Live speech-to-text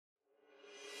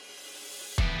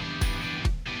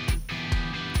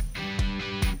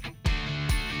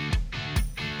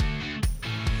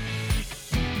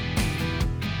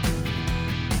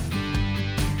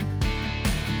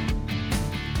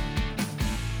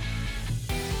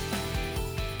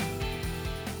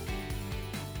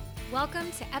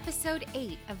Welcome to episode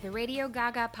 8 of the Radio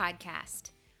Gaga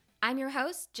podcast. I'm your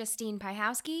host, Justine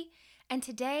Pyhowski, and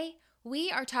today we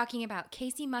are talking about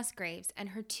Kacey Musgraves and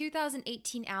her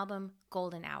 2018 album,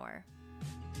 Golden Hour.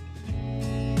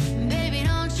 Baby,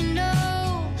 don't you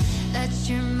know that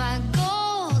you're my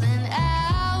golden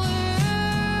hour?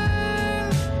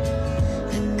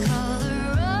 The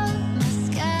color of my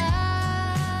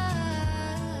sky.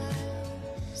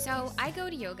 So I go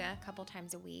to yoga a couple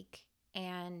times a week,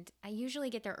 and I usually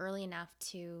get there early enough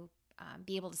to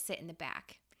be able to sit in the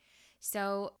back.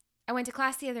 So I went to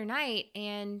class the other night,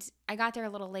 and I got there a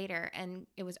little later, and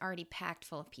it was already packed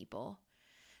full of people.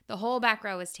 The whole back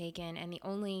row was taken, and the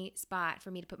only spot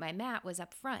for me to put my mat was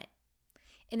up front.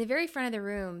 In the very front of the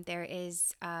room, there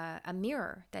is a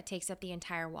mirror that takes up the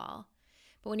entire wall.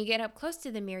 But when you get up close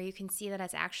to the mirror, you can see that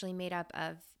it's actually made up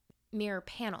of mirror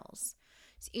panels.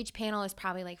 So each panel is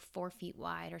probably like 4 feet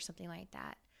wide or something like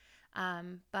that.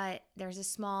 But there's a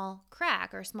small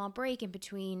crack or a small break in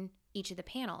between each of the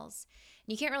panels.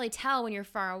 And you can't really tell when you're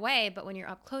far away, but when you're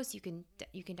up close, you can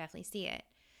definitely see it.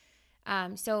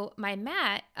 So my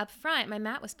mat up front, my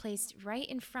mat was placed right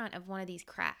in front of one of these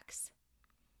cracks.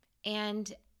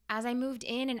 And as I moved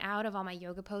in and out of all my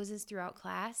yoga poses throughout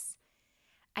class,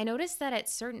 I noticed that at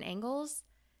certain angles,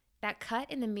 that cut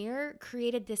in the mirror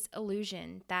created this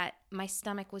illusion that my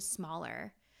stomach was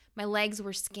smaller, my legs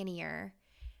were skinnier.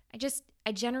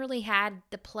 I generally had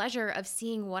the pleasure of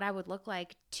seeing what I would look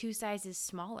like 2 sizes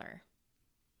smaller.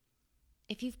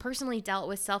 If you've personally dealt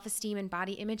with self-esteem and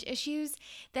body image issues,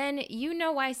 then you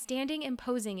know why standing and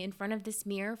posing in front of this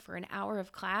mirror for an hour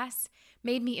of class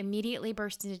made me immediately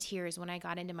burst into tears when I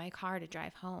got into my car to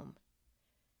drive home.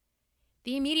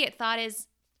 The immediate thought is,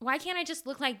 why can't I just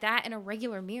look like that in a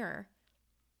regular mirror?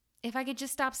 If I could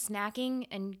just stop snacking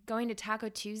and going to Taco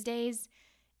Tuesdays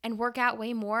and work out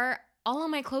way more, all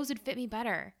of my clothes would fit me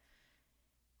better.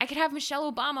 I could have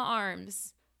Michelle Obama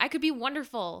arms. I could be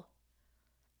wonderful.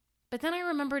 But then I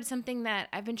remembered something that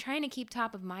I've been trying to keep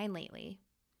top of mind lately.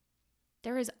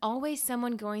 There is always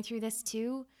someone going through this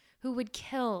too who would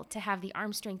kill to have the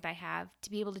arm strength I have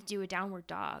to be able to do a downward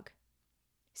dog.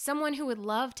 Someone who would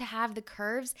love to have the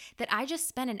curves that I just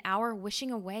spent an hour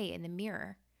wishing away in the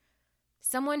mirror.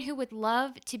 Someone who would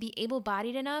love to be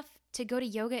able-bodied enough to go to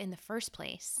yoga in the first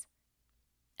place.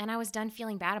 And I was done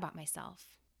feeling bad about myself.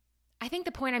 I think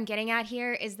the point I'm getting at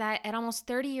here is that at almost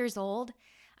 30 years old,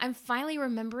 I'm finally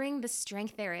remembering the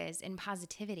strength there is in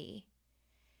positivity.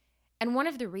 And one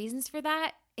of the reasons for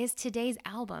that is today's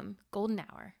album, Golden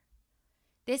Hour.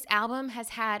 This album has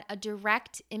had a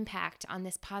direct impact on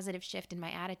this positive shift in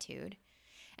my attitude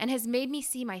and has made me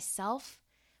see myself,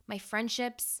 my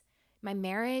friendships, my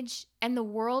marriage, and the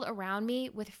world around me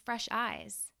with fresh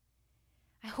eyes.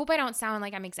 I hope I don't sound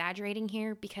like I'm exaggerating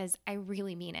here because I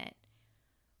really mean it.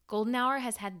 Golden Hour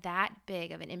has had that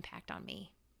big of an impact on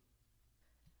me.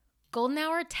 Golden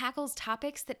Hour tackles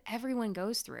topics that everyone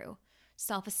goes through: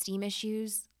 self-esteem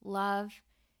issues, love,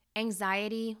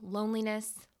 anxiety,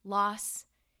 loneliness, loss,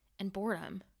 and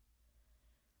boredom.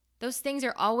 Those things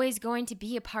are always going to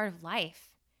be a part of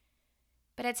life.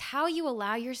 But it's how you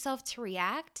allow yourself to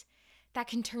react that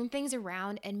can turn things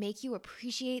around and make you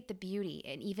appreciate the beauty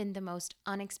in even the most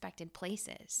unexpected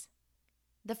places.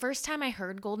 The first time I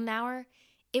heard Golden Hour,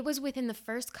 it was within the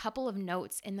first couple of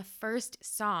notes in the first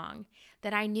song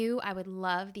that I knew I would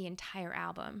love the entire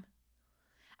album.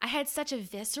 I had such a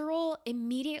visceral,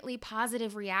 immediately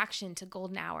positive reaction to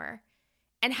Golden Hour,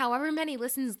 and however many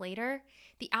listens later,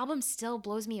 the album still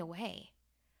blows me away.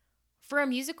 For a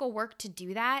musical work to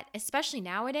do that, especially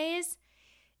nowadays,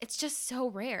 it's just so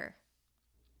rare.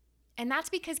 And that's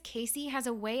because Kacey has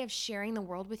a way of sharing the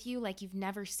world with you like you've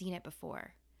never seen it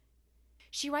before.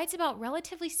 She writes about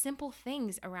relatively simple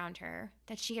things around her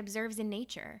that she observes in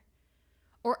nature,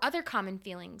 or other common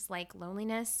feelings like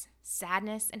loneliness,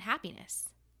 sadness, and happiness.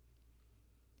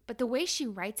 But the way she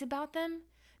writes about them,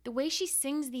 the way she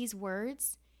sings these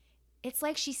words, it's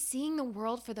like she's seeing the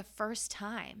world for the first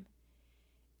time.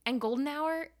 And Golden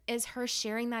Hour is her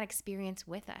sharing that experience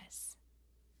with us.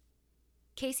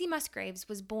 Kacey Musgraves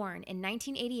was born in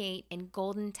 1988 in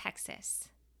Golden, Texas.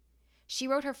 She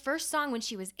wrote her first song when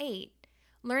she was 8,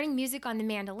 learning music on the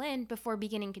mandolin before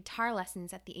beginning guitar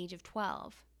lessons at the age of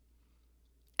 12.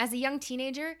 As a young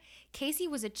teenager, Kacey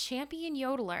was a champion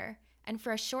yodeler and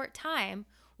for a short time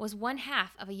was one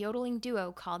half of a yodeling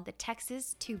duo called the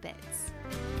Texas Two Bits.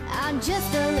 I'm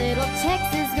just a little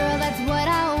Texas girl, that's what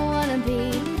I wanna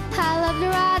be. I love to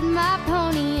ride my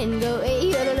pony and go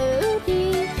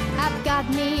yodeloo-dee. I've got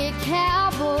me a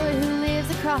cowboy who lives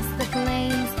across the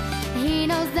plains. He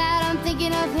knows that I'm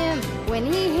thinking of him when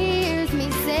he hears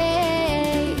me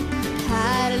say,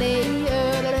 Hallelujah.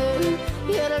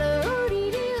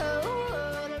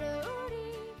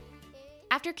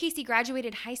 After Kacey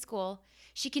graduated high school,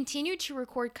 she continued to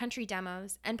record country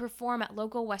demos and perform at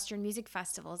local Western music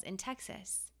festivals in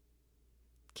Texas.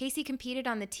 Kacey competed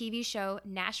on the TV show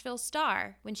Nashville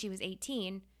Star when she was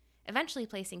 18, eventually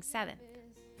placing 7th.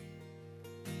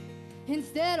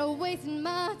 Instead of wasting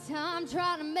my time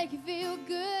trying to make you feel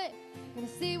good, gonna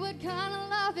see what kind of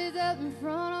love is up in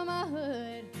front of my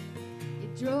hood. You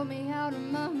drove me out of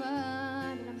my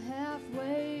mind, and I'm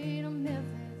halfway to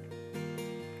Memphis.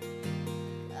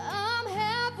 I'm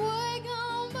halfway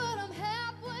gone, but I'm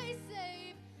halfway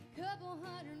safe. Couple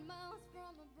 100 miles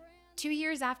from a brand. 2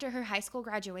 years after her high school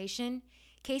graduation,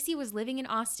 Kacey was living in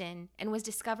Austin and was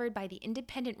discovered by the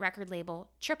independent record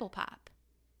label Triple Pop.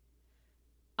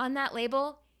 On that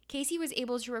label, Kacey was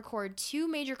able to record 2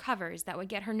 major covers that would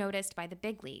get her noticed by the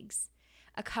big leagues: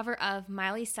 a cover of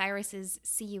Miley Cyrus's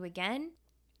See You Again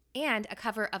and a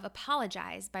cover of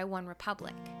Apologize by One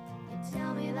Republic. You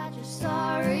tell me that you're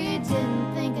sorry,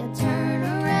 didn't think I'd turn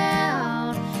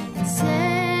around and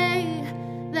say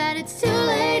that it's too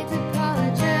late to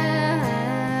apologize.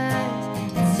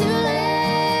 It's too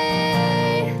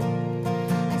late.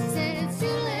 I said it's too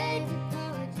late to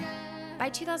apologize. By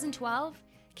 2012,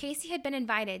 Kacey had been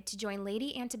invited to join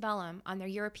Lady Antebellum on their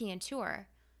European tour,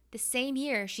 the same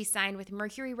year she signed with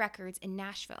Mercury Records in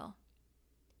Nashville.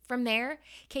 From there,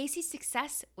 Kacey's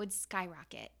success would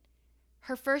skyrocket.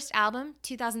 Her first album,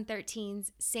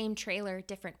 2013's Same Trailer,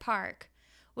 Different Park,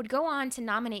 would go on to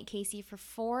nominate Kacey for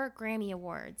 4 Grammy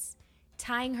Awards,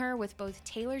 tying her with both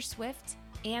Taylor Swift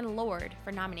and Lorde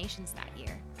for nominations that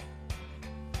year.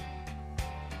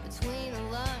 Between the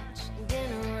lunch and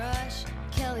dinner rush,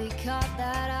 Kelly caught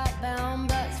that outbound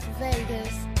bus for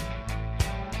Vegas.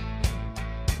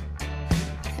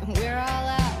 And we're all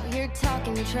out here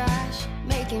talking trash,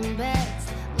 making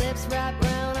bets, lips wrapped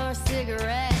around our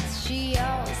cigarettes. She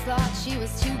always thought she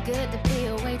was too good to be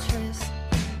a waitress.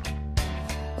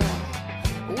 Well,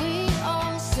 we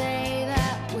all say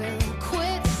that we'll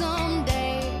quit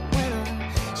someday. When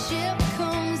a ship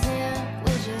comes in,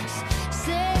 we'll just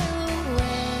sail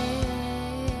away.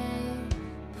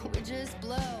 We just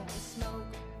blow smoke.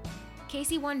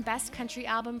 Kacey won Best Country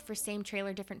Album for Same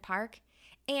Trailer, Different Park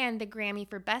and the Grammy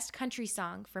for Best Country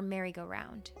Song for Merry Go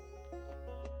Round.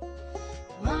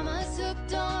 Mama's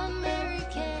hooked on Mary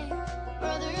Kay,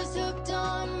 brother's hooked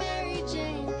on Mary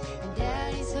Jane, and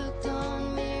daddy's hooked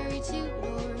on Mary Two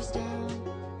Doors Down.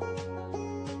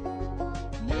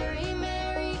 Mary,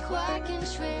 Mary, Quack and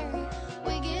Schwery,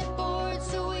 we get bored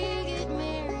so we get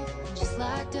married. Just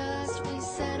like dust we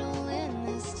settle in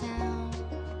this town.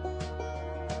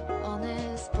 On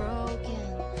this broken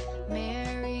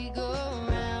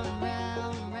merry-go-round,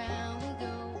 round, round we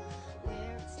go.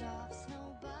 Where it stops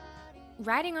nobody.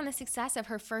 Riding on the success of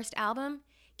her first album,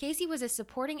 Kacey was a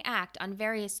supporting act on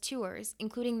various tours,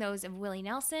 including those of Willie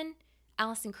Nelson,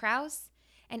 Alison Krauss,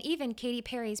 and even Katy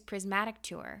Perry's Prismatic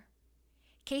Tour.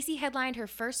 Kacey headlined her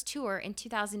first tour in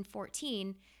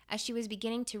 2014 as she was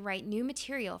beginning to write new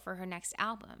material for her next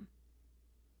album.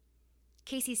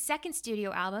 Kacey's second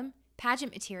studio album,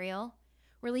 Pageant Material,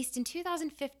 released in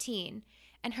 2015,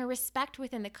 and her respect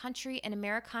within the country and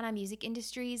Americana music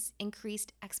industries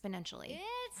increased exponentially.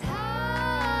 It's high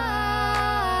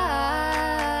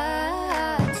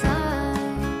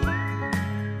time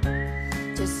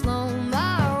to slow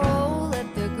my roll,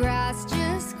 let the grass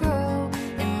just grow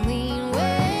and lean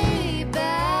way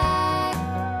back.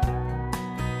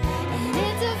 And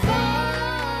it's a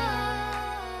fire.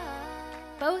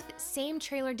 Both Same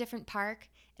Trailer, Different Park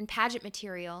and Pageant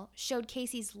Material showed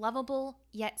Kacey's lovable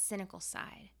yet cynical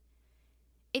side.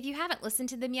 If you haven't listened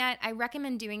to them yet, I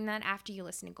recommend doing that after you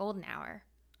listen to Golden Hour.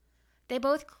 They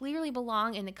both clearly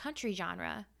belong in the country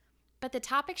genre, but the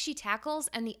topics she tackles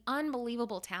and the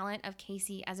unbelievable talent of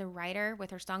Kacey as a writer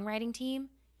with her songwriting team,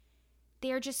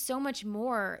 they are just so much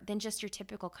more than just your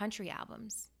typical country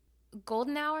albums.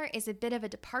 Golden Hour is a bit of a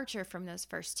departure from those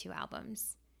first 2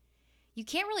 albums. You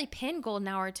can't really pin Golden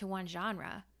Hour to one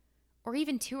genre, or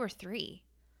even 2 or 3.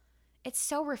 It's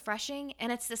so refreshing,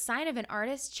 and it's the sign of an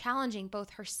artist challenging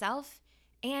both herself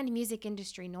and music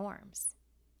industry norms.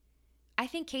 I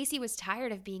think Kacey was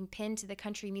tired of being pinned to the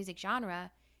country music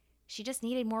genre. She just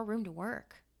needed more room to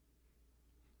work.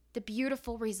 The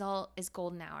beautiful result is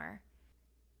Golden Hour.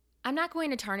 I'm not going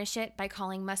to tarnish it by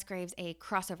calling Musgraves a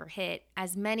crossover hit,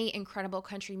 as many incredible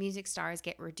country music stars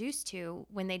get reduced to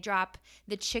when they drop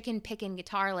the chicken-picking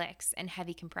guitar licks and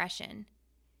heavy compression.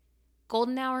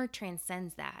 Golden Hour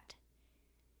transcends that.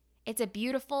 It's a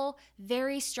beautiful,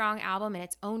 very strong album in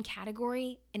its own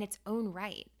category, in its own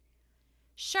right.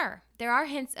 Sure, there are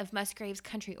hints of Musgraves'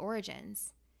 country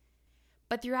origins,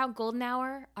 but throughout golden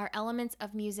hour are elements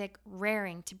of music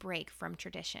raring to break from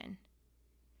tradition.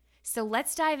 So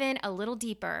let's dive in a little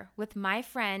deeper with my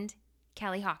friend,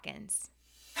 Kelly Hawkins.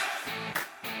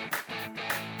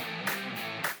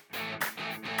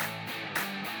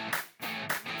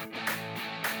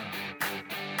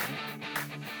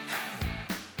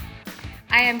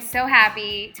 I am so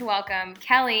happy to welcome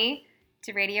Kelly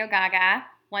to Radio Gaga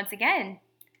once again.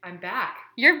 I'm back.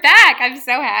 You're back. I'm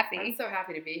so happy. I'm so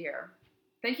happy to be here.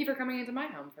 Thank you for coming into my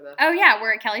home for this. Oh, yeah.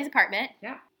 We're at Kelly's apartment.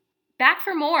 Yeah. Back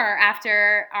for more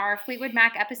after our Fleetwood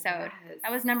Mac episode. Yes.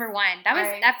 That was number 1.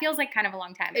 That feels like kind of a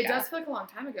long time ago. It does feel like a long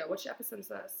time ago. Which episode is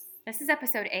this? This is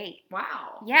episode 8.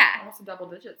 Wow. Yeah. Almost a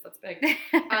double digits. That's big.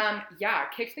 Yeah,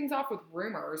 kick things off with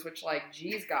rumors, which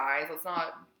geez, guys,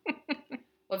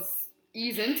 let's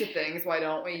ease into things. Why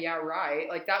don't we? Yeah, right.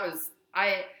 We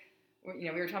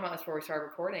were talking about this before we started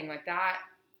recording. That,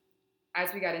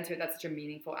 as we got into it, that's such a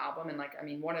meaningful album. And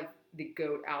one of the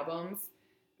GOAT albums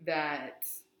that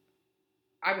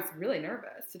I was really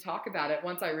nervous to talk about it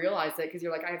once I realized it. Because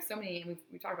you're I have so many, and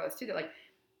we talked about this too, that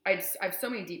I have so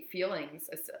many deep feelings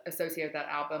associated with that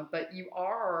album. But you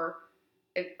are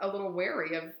a little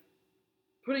wary of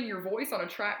putting your voice on a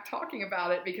track talking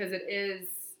about it because it is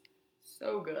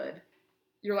so good.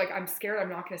 You're I'm scared I'm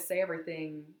not going to say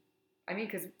everything.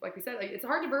 Because like we said, it's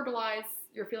hard to verbalize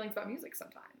your feelings about music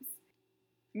sometimes.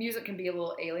 Music can be a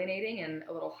little alienating and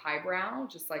a little highbrow,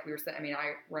 just like we were saying.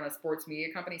 I run a sports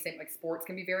media company, same sports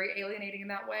can be very alienating in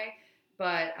that way.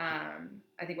 But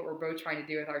I think what we're both trying to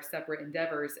do with our separate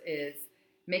endeavors is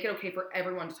make it okay for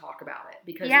everyone to talk about it.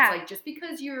 Because it's just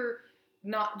because you're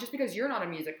not a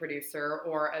music producer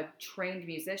or a trained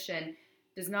musician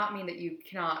does not mean that you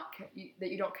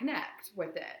don't connect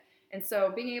with it. And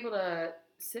so being able to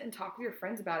sit and talk with your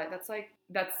friends about it, I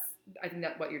think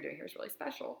that what you're doing here is really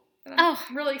special. And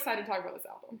I'm really excited to talk about this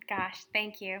album. Gosh,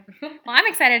 thank you. Well, I'm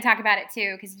excited to talk about it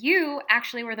too, because you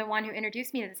actually were the one who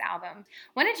introduced me to this album.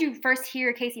 When did you first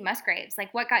hear Kacey Musgraves?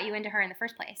 What got you into her in the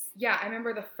first place? Yeah, I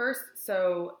remember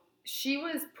so she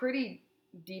was pretty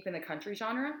deep in the country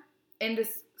genre. And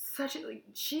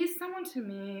she's someone to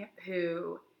me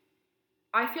who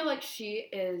I feel like she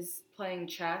is playing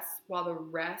chess while the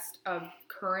rest of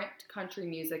current country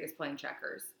music is playing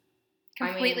checkers.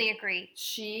 Completely agree.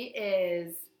 She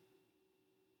is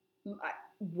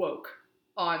woke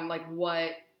on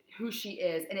who she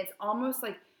is, and it's almost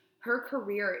like her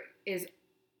career is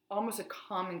almost a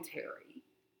commentary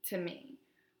to me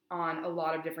on a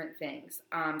lot of different things.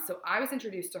 So I was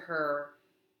introduced to her,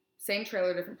 Same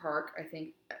Trailer, Different Park. I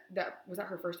think that was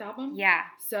her first album. Yeah.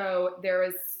 So there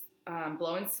was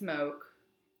Blowin' Smoke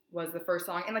was the first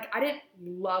song, and I didn't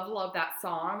love that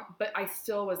song, but I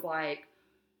still was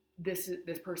this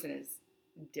person is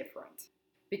different,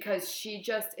 because she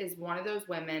just is one of those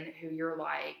women who you're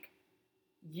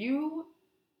you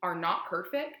are not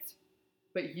perfect,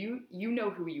 but you know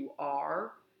who you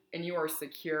are, and you are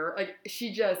secure. I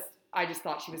just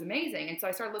thought she was amazing, and so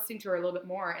I started listening to her a little bit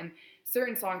more, and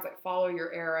certain songs like Follow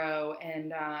Your Arrow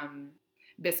and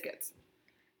Biscuits,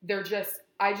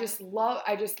 I just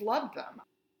loved them.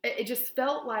 It just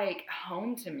felt like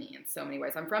home to me in so many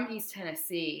ways. I'm from East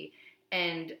Tennessee,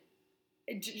 and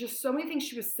just so many things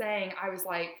she was saying, I was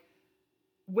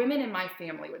women in my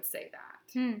family would say that,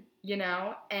 and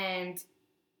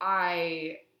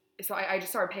I just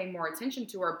started paying more attention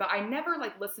to her, but I never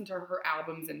listened to her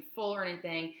albums in full or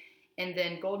anything. And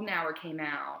then Golden Hour came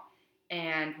out,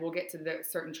 and we'll get to the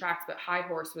certain tracks, but High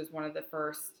Horse was one of the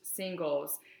first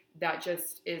singles that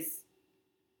just is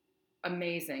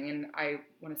amazing, and I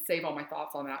want to save all my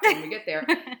thoughts on that when we get there.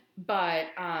 But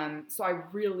so I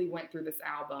really went through this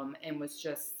album and was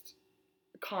just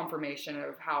confirmation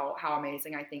of how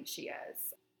amazing I think she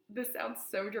is. This sounds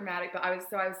so dramatic, but I was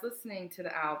listening to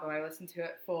the album. I listened to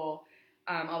it full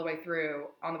all the way through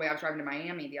on the way I was driving to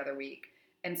Miami the other week,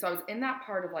 and so I was in that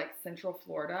part of Central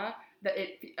Florida that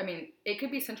it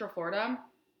could be Central Florida,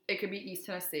 it could be East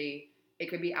Tennessee, it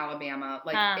could be Alabama.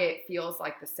 It feels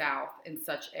like the South in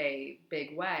such a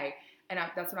big way. And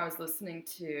that's when I was listening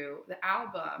to the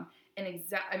album. And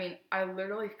I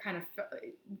literally kind of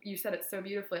you said it so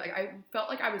beautifully. I felt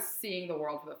like I was seeing the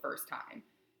world for the first time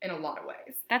in a lot of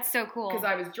ways. That's so cool. Because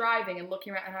I was driving and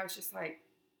looking around, and I was just damn,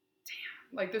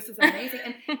 this is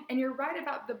amazing. and you're right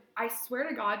about I swear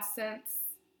to God, since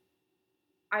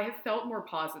I have felt more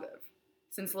positive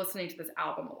since listening to this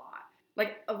album a lot.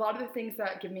 A lot of the things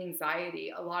that give me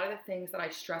anxiety, a lot of the things that I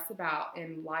stress about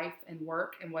in life and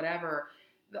work and whatever,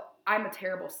 I'm a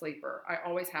terrible sleeper. I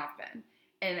always have been.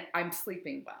 And I'm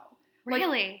sleeping well.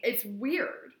 Really? It's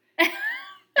weird.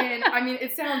 And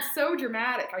it sounds so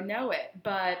dramatic. I know it.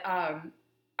 But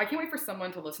I I can't wait for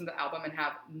someone to listen to the album and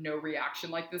have no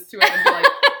reaction like this to it and be like,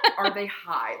 are they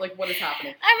high? Like, what is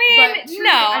happening? I mean,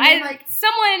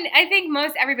 I think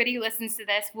most everybody who listens to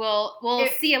this will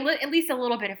see at least a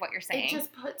little bit of what you're saying. It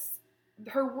just puts,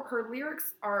 her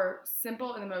lyrics are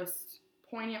simple in the most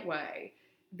poignant way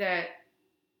that,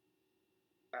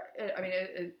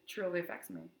 it truly affects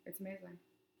me. It's amazing.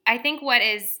 I think what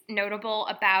is notable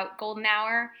about Golden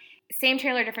Hour, Same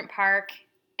Trailer, Different Park,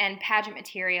 and Pageant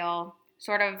Material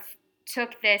sort of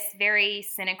took this very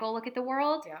cynical look at the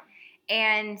world. Yeah.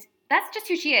 And that's just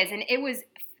who she is. And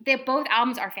both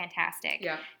albums are fantastic.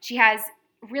 Yeah. She has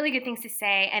really good things to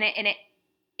say, and it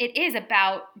is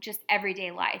about just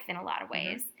everyday life in a lot of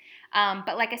ways. Mm-hmm.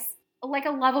 But like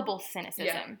a lovable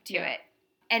cynicism to it.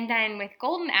 And then with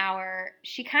Golden Hour,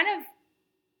 she kind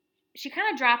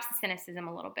of drops the cynicism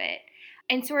a little bit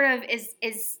and sort of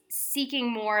is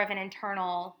seeking more of an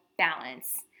internal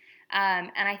balance.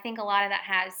 And I think a lot of that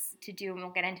has to do, and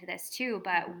we'll get into this too,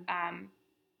 but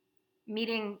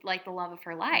meeting like the love of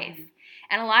her life.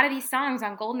 Mm-hmm. And a lot of these songs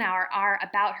on Golden Hour are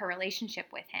about her relationship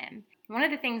with him. One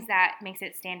of the things that makes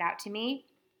it stand out to me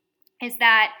is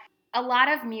that a lot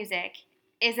of music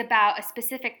is about a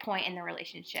specific point in the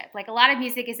relationship. Like a lot of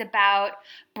music is about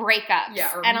breakups.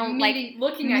 Yeah, or and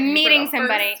looking at you meeting for the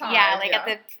somebody. First time. Yeah, like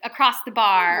across the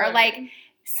bar. Right. Or like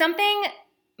something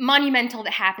monumental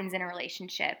that happens in a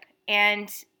relationship.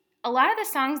 And a lot of the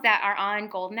songs that are on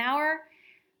Golden Hour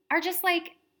are just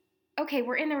like, okay,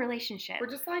 we're in the relationship. We're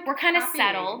just like, we're kind of happy.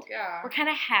 settled. Yeah. We're kind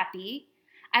of happy.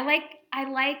 I like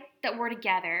that we're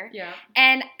together. Yeah.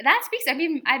 And that speaks. I've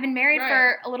been married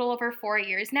for a little over 4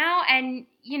 years now, and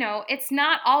it's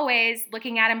not always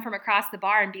looking at him from across the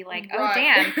bar and be like, oh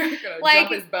damn, like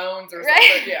jump his bones or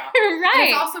something. Yeah. Right. And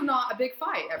it's also not a big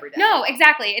fight every day. No,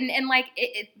 exactly. And like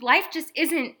life just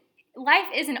isn't. Life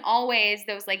isn't always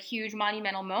those like huge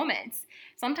monumental moments.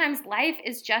 Sometimes life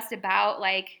is just about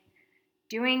like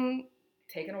taking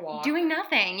a walk, doing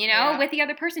nothing, with the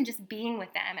other person, just being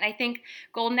with them. And I think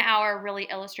Golden Hour really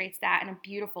illustrates that in a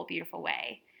beautiful, beautiful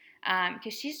way.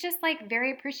 Because she's just like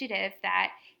very appreciative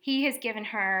that he has given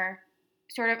her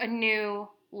sort of a new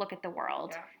look at the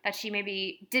world that she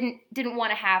maybe didn't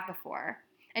want to have before.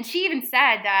 And she even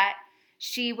said that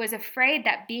she was afraid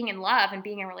that being in love and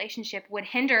being in a relationship would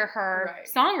hinder her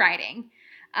songwriting.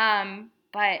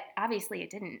 But obviously it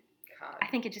didn't. God. I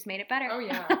think it just made it better. Oh,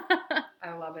 yeah.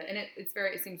 I love it. And it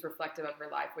seems reflective of her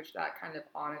life, which that kind of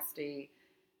honesty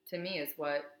to me is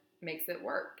what makes it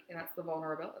work. And that's the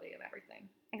vulnerability of everything.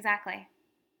 Exactly.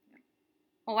 Yeah.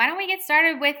 Well, why don't we get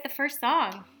started with the first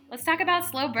song? Let's talk about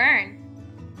Slow Burn.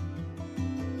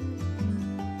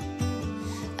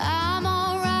 I'm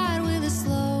alright with a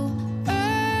slow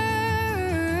burn,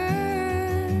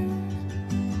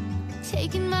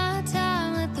 taking my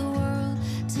time, let the world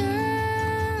turn.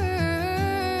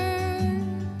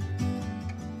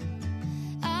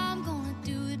 I'm gonna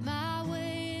do it my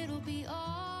way, it'll be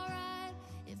alright.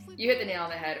 You hit the nail on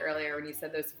the head earlier when you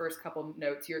said those first couple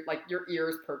notes. You're like, your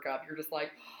ears perk up. You're just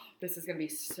like, oh, this is gonna be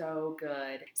so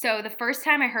good. So the first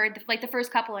time I heard the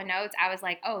first couple of notes, I was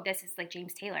like, oh, this is like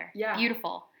James Taylor. Yeah.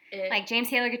 Beautiful. Like James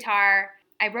Taylor guitar.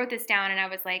 I wrote this down and I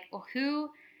was like, well, who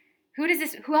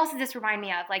else does this remind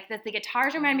me of? Like the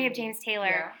guitars remind me of James Taylor.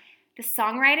 Yeah. The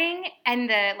songwriting and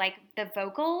the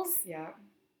vocals. Yeah.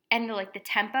 And the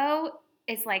tempo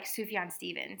is like Sufjan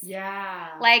Stevens. Yeah.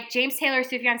 Like James Taylor,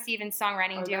 Sufjan Stevens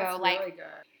songwriting duo. That's like really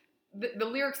good. The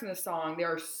lyrics in the song,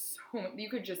 there are you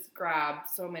could just grab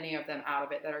so many of them out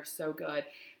of it that are so good.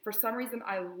 For some reason,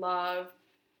 I love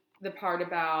the part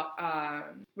about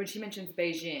when she mentions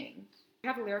Beijing. You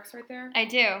have the lyrics right there? I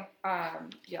do.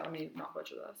 Yeah, let me not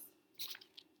butcher this.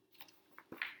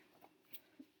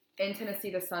 In Tennessee,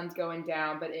 the sun's going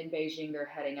down, but in Beijing, they're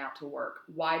heading out to work.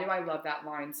 Why do I love that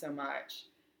line so much?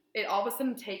 It all of a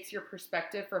sudden takes your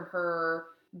perspective from her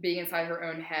being inside her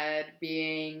own head,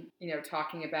 being,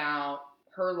 talking about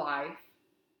her life,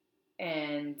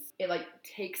 and it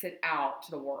takes it out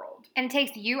to the world. And it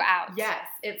takes you out. Yes.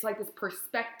 It's like this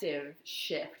perspective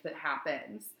shift that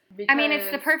happens.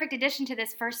 It's the perfect addition to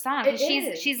this first song.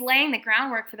 She's laying the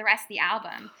groundwork for the rest of the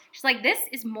album. She's like, this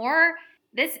is more,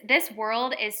 this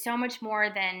world is so much more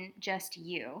than just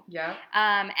you. Yeah.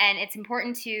 And it's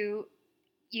important to,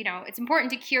 it's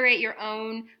important to curate your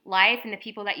own life and the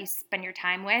people that you spend your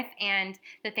time with and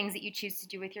the things that you choose to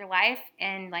do with your life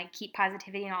and keep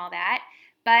positivity and all that.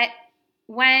 But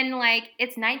when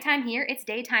it's nighttime here, it's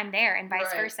daytime there and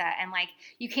vice versa. And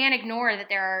you can't ignore that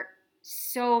there are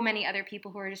so many other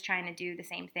people who are just trying to do the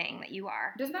same thing that you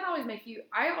are. Doesn't that always make you,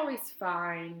 I always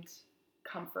find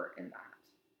comfort in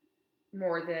that.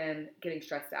 more than getting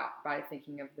stressed out by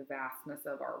thinking of the vastness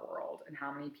of our world and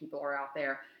how many people are out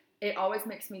there. It always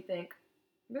makes me think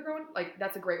they're going, like,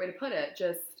 that's a great way to put it.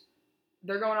 Just,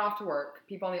 they're going off to work.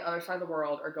 People on the other side of the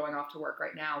world are going off to work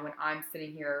right now when I'm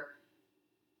sitting here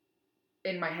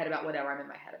in my head about whatever I'm in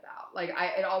my head about. Like,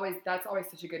 that's always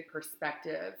such a good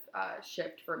perspective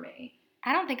shift for me.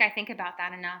 I don't think I think about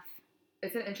that enough.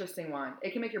 It's an interesting one.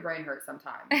 It can make your brain hurt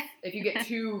sometimes. If you get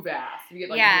too vast. If you get,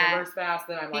 like, universe vast,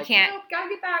 then I'm like, can't. No, gotta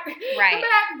get back. Right. Come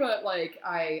back. But, like,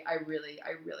 I really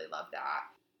love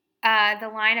that. The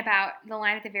line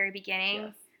at the very beginning,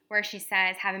 Yes. where she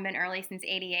says, haven't been early since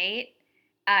 88,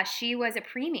 she was a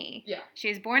preemie. Yeah. She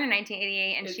was born in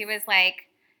 1988, and she was, like,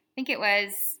 I think it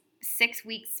was 6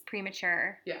 weeks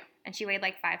premature. Yeah. And she weighed,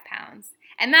 like, 5 pounds.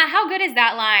 And how good is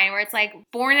that line, where it's,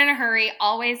 like, born in a hurry,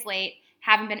 always late,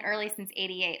 haven't been early since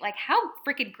 88. Like, how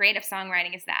freaking great of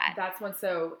songwriting is that? That's one.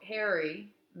 So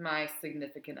Harry, my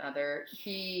significant other,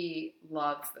 he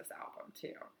loves this album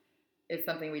too. It's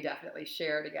something we definitely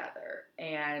share together.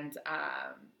 And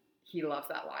he loves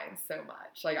that line so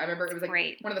much. Like, I remember it was, like,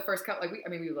 great. One of the first couple, like,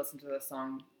 we listened to this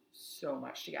song so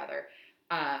much together.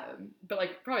 But,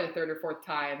 like, probably the third or fourth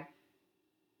time,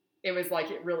 it was like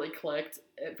it really clicked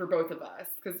for both of us.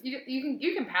 Because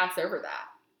you can pass over that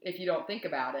if you don't think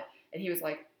about it. And he was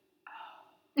like,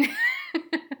 oh.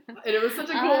 And it was such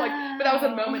a cool, like, but that was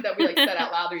a moment that we, like, said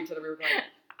out loud to each other. We were like,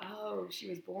 oh, she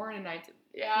was born in 19.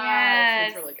 Yeah,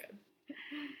 yes. It's really good.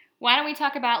 Why don't we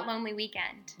talk about Lonely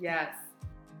Weekend? Yes.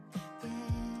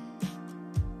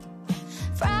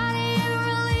 Friday and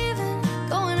we're leaving,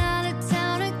 going out of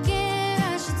town again.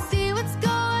 I should see what's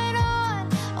going on.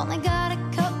 Only got a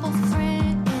couple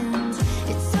friends.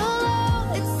 It's so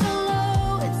low, it's so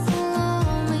low, it's a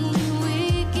lonely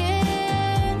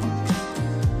weekend.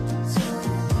 It's so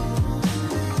low,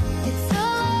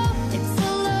 it's so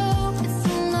low, it's a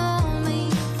lonely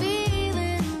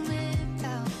feeling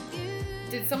without you.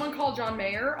 Did someone call John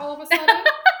Mayer all of a sudden?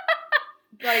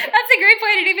 Like, that's a great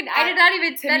point.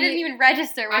 That didn't even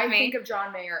register with me. I think of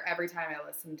John Mayer every time I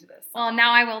listen to this song. Well,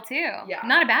 now I will too. Yeah.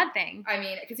 Not a bad thing. I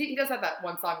mean, because he does have that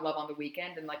one song, Love on the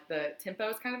Weekend, and, like, the tempo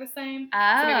is kind of the same.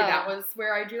 Oh. So maybe that was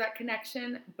where I drew that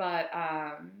connection. But,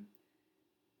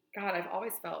 God,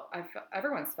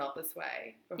 everyone's felt this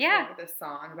way before with this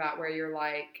song, about where you're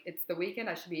like, it's the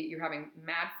weekend, you're having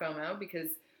mad FOMO because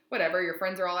whatever, your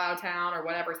friends are all out of town or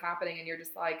whatever's happening, and you're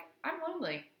just like, I'm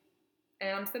lonely.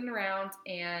 And I'm sitting around,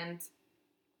 and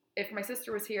if my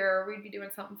sister was here, we'd be doing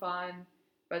something fun,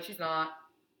 but she's not.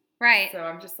 Right. So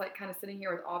I'm just, like, kind of sitting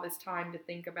here with all this time to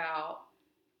think about,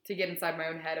 to get inside my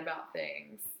own head about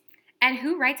things. And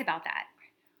who writes about that?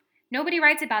 Nobody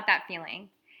writes about that feeling.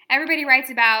 Everybody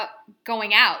writes about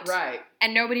going out. Right.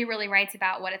 And nobody really writes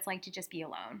about what it's like to just be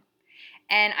alone.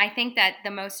 And I think that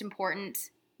the most important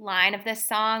line of this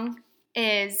song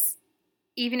is,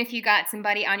 even if you got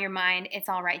somebody on your mind, it's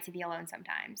all right to be alone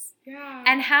sometimes. Yeah.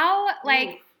 And how, like,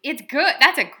 Ooh. It's good.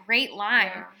 That's a great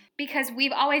line. Yeah. Because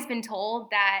we've always been told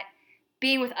that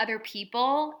being with other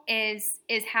people is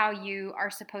how you are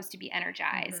supposed to be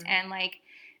energized. Mm-hmm. And, like,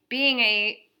 being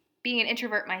an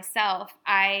introvert myself,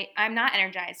 I'm not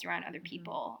energized around other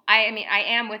people. Mm-hmm. I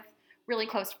am with really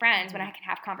close friends mm-hmm. when I can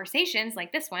have conversations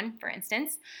like this one, for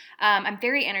instance. I'm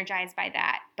very energized by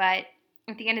that. But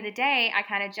at the end of the day, I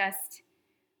kind of just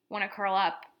want to curl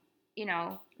up, you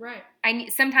know. Right.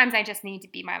 Sometimes I just need to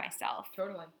be by myself.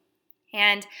 Totally.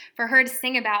 And for her to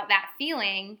sing about that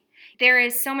feeling, there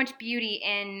is so much beauty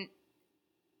in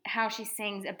how she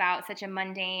sings about such a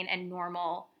mundane and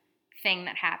normal thing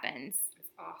that happens. It's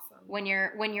awesome. When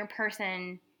your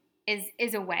person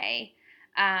is away.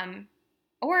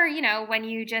 Or, you know, when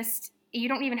you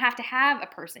don't even have to have a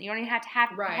person. You don't even have to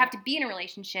right. have to be in a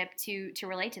relationship to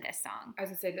relate to this song. As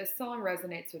I say, this song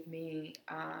resonates with me.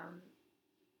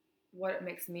 What it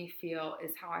makes me feel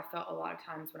is how I felt a lot of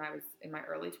times when I was in my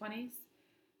early 20s.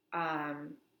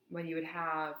 When you would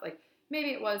have, like,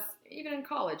 maybe it was even in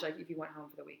college, like if you went home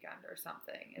for the weekend or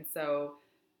something. And so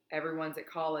everyone's at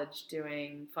college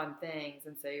doing fun things.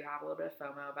 And so you have a little bit of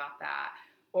FOMO about that.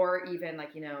 Or even,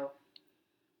 like, you know,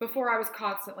 before I was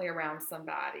constantly around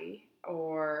somebody,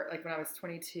 or like when I was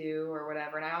 22 or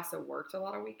whatever. And I also worked a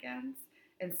lot of weekends.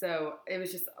 And so it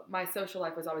was just, my social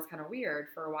life was always kind of weird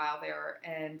for a while there.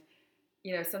 And,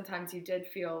 you know, sometimes you did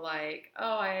feel like,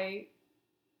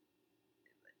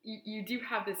 you do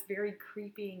have this very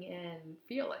creeping in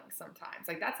feeling sometimes.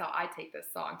 Like, that's how I take this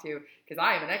song too, because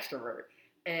I am an extrovert.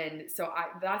 And so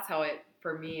that's how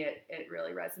for me, it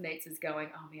really resonates, is going,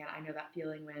 oh man, I know that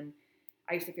feeling when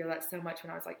I used to feel that so much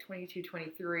when I was like 22,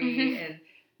 23 mm-hmm. and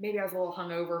maybe I was a little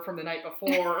hungover from the night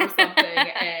before or something,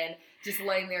 and just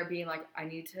laying there being like,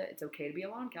 it's okay to be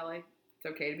alone, Kelly. It's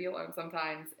okay to be alone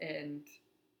sometimes, and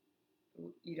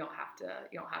you don't have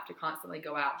to constantly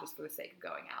go out just for the sake of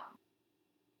going out.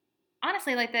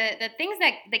 Honestly, like the things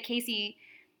that Kacey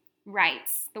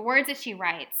writes, the words that she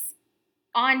writes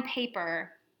on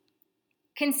paper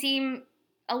can seem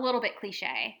a little bit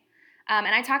cliche. And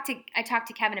I talked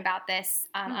to Kevin about this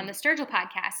on the Sturgill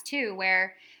podcast too,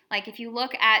 where like if you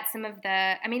look at some of the,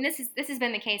 I mean, this has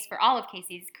been the case for all of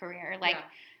Kacey's career. Like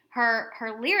her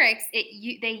lyrics,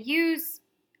 they use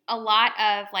a lot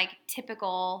of like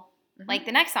typical. Like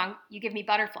the next song, You Give Me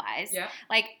Butterflies. Yeah.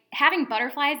 Like having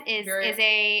butterflies is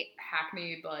a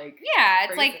hackneyed like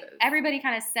it's like everybody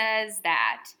kind of says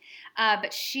that,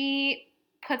 but she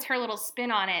puts her little spin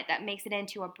on it that makes it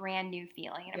into a brand new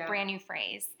feeling and a brand new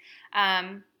phrase.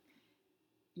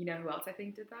 You know who else I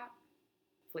think did that?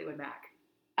 Fleetwood Mac.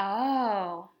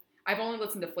 Oh. I've only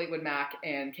listened to Fleetwood Mac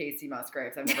and Kacey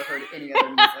Musgraves. I've never heard any other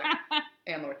music.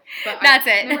 And Lord, but that's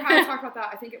it. Remember how I talked about that?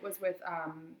 I think it was with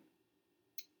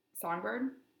Songbird.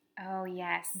 Oh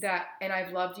yes. That, and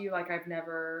I've loved you like I've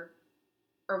never,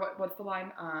 or what's the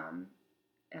line?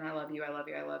 And I love you, I love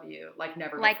you, I love you like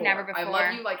never before. Like never before. I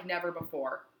love you like never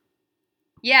before.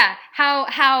 Yeah.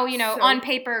 How you know, so on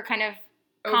paper kind of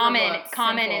common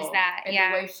simple, is that. And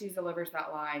the way she delivers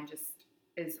that line just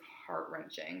is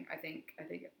heart-wrenching. I think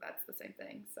that's the same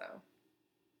thing. So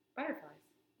butterflies.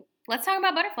 Let's talk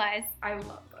about butterflies. I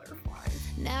love butterflies.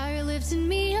 Now you're lifting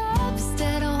me up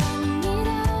instead of holding me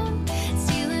down,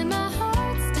 stealing my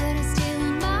heart instead of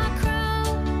stealing my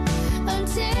crown,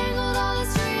 untangled all the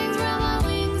strings around my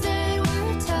wings that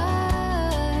were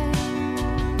tied.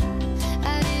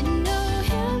 I didn't know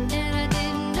him and I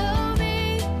didn't know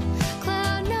me.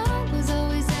 Cloud nine was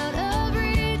always out of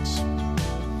reach.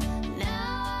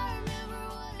 Now I remember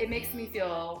what it makes me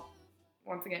feel,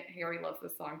 once again, Harry loves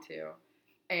this song too.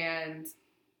 And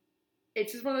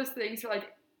it's just one of those things where,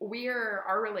 like,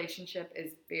 our relationship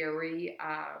is very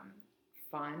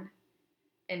fun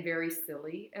and very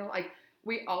silly. And, like,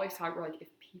 we always talk, we're like, if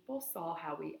people saw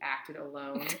how we acted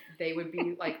alone, they would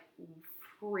be, like,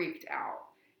 freaked out.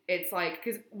 It's like,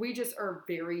 because we just are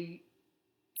very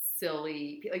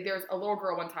silly. Like, there's a little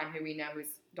girl one time who we know, whose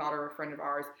daughter, a friend of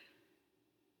ours,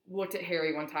 looked at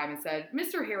Harry one time and said,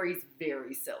 Mr. Harry's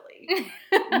very silly.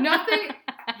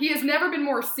 He has never been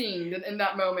more seen than in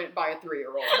that moment by a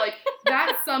 3-year-old. Like,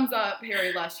 that sums up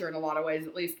Harry Lesher in a lot of ways,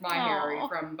 at least my Harry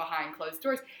from behind closed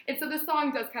doors. And so this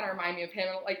song does kind of remind me of him.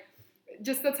 Like,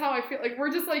 just that's how I feel. Like,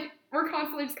 we're just like, we're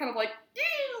constantly just kind of like, yay,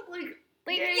 we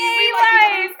like each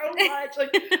other so much.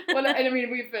 Like, and I mean,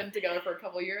 we've been together for a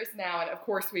couple of years now, and of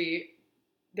course we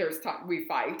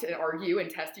fight and argue and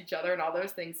test each other and all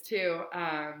those things too.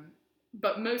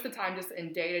 But most of the time, just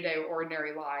in day-to-day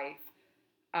ordinary life,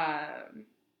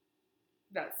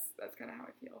 that's kind of how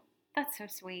I feel. That's so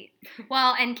sweet.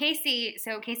 Well, and Kacey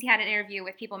had an interview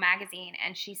with People Magazine,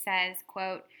 and she says,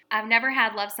 quote, I've never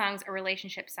had love songs or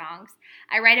relationship songs.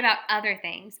 I write about other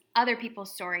things, other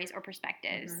people's stories or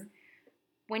perspectives. Mm-hmm.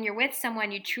 When you're with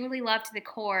someone you truly love to the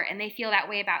core and they feel that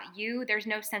way about you, there's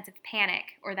no sense of panic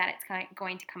or that it's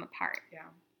going to come apart. Yeah.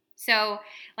 So,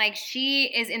 like,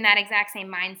 she is in that exact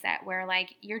same mindset where,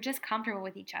 like, you're just comfortable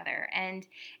with each other and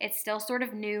it's still sort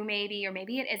of new maybe, or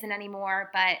maybe it isn't anymore,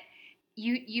 but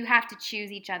you have to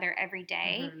choose each other every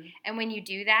day. Mm-hmm. And when you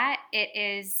do that, it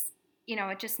is, you know,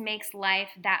 it just makes life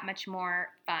that much more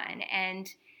fun. And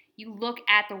you look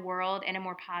at the world in a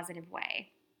more positive way.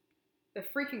 The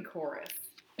freaking chorus.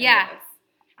 Yeah.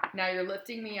 Now you're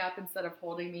lifting me up instead of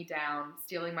holding me down,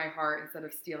 stealing my heart instead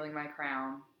of stealing my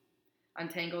crown,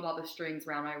 untangled all the strings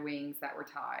around my wings that were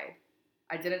tied.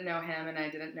 I didn't know him and I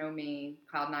didn't know me.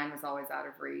 Cloud nine was always out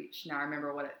of reach. Now I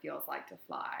remember what it feels like to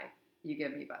fly. You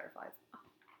give me butterflies. Oh.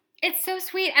 It's so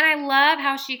sweet. And I love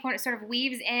how she sort of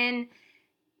weaves in,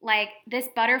 like, this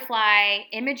butterfly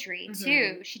imagery,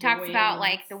 too. She talks about,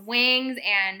 like, the wings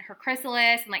and her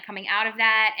chrysalis and, like, coming out of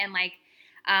that and, like,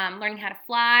 learning how to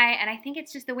fly. And I think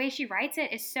it's just the way she writes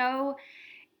it is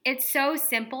it's so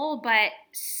simple, but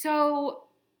so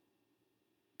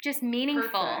just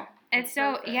meaningful. Perfect. It's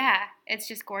so, perfect. Yeah, it's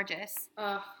just gorgeous.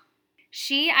 Ugh.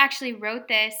 She actually wrote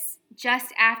this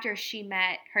just after she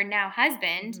met her now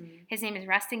husband. Mm-hmm. His name is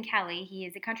Rustin Kelly. He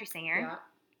is a country singer.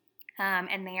 Yeah.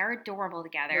 And they are adorable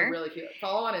together. They're really cute.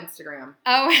 Follow on Instagram.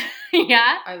 Oh,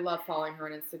 yeah? I love following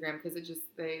her on Instagram because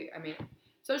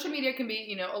social media can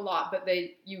be, a lot, but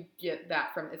you get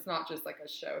that from, it's not just like a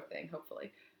show thing,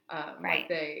 hopefully. Right.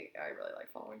 I really like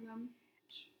following them.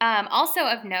 Also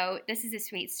of note, this is a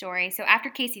sweet story. So after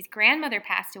Kacey's grandmother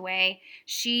passed away,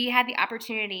 Kacey had the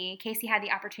opportunity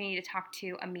to talk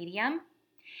to a medium.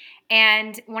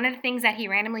 And one of the things that he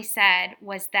randomly said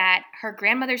was that her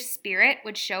grandmother's spirit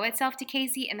would show itself to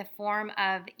Kacey in the form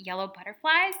of yellow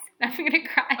butterflies. I'm going to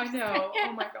cry. I know.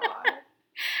 Oh my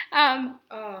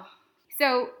God.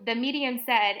 So the medium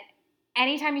said,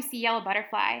 anytime you see yellow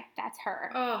butterfly, that's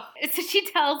her. So she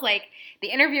tells like the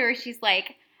interviewer, she's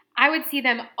like, I would see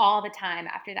them all the time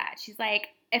after that. She's like,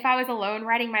 if I was alone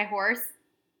riding my horse,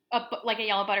 like a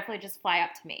yellow butterfly would just fly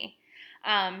up to me.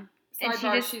 And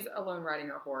she's alone riding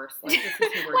her horse. Like, this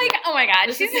is who we're like, oh my God.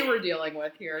 This is who we're dealing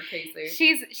with here,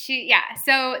 Kacey.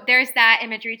 So there's that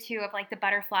imagery too of like the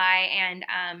butterfly, and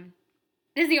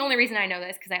this is the only reason I know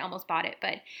this because I almost bought it,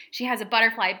 but she has a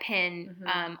butterfly pin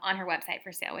on her website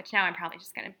for sale, which now I'm probably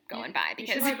just gonna go and buy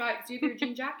because you should buy do your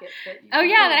jean jacket. That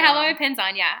I have all my pins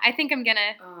on. Yeah, I think I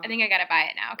gotta buy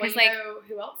it now because know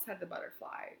who else had the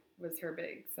butterfly? Was her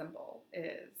big symbol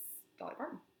is Dolly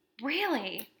Parton.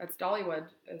 Really? That's Dollywood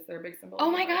is their big symbol. Oh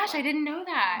my gosh, I didn't know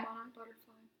that. Butterfly.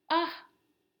 Oh,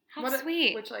 how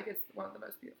sweet. Which is one of the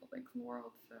most beautiful things in the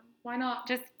world. So why not?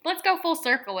 Just let's go full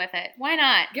circle with it. Why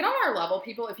not? Get on our level,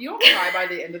 people. If you don't cry by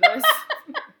the end of this.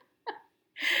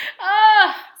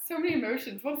 So many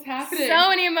emotions. What's happening? So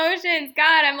many emotions.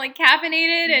 God, I'm like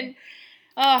caffeinated and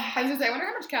I was gonna say, I wonder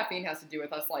how much caffeine has to do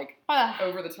with us like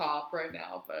over the top right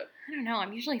now, but I don't know.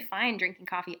 I'm usually fine drinking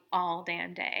coffee all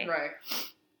damn day. Right.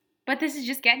 But this is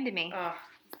just getting to me. I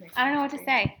don't know what to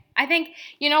say. I think,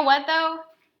 you know what though?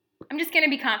 I'm just going to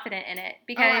be confident in it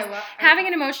because having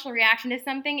an emotional reaction to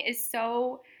something is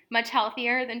so much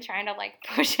healthier than trying to like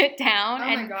push it down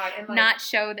and not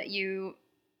show that you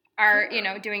are,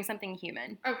 doing something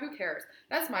human. Oh, who cares?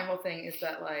 That's my whole thing is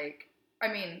that like, I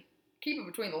mean, keep it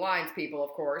between the lines, people,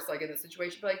 of course, like in this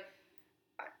situation, but like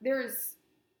there's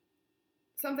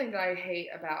something that I hate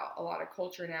about a lot of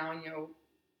culture now,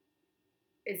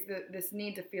 is this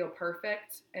need to feel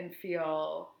perfect and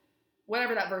feel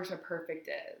whatever that version of perfect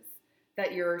is.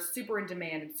 That you're super in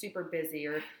demand and super busy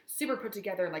or super put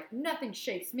together and like nothing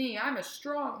shakes me. I'm a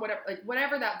strong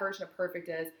whatever that version of perfect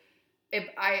is. If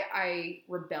I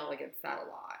rebel against that a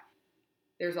lot.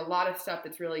 There's a lot of stuff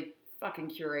that's really fucking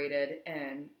curated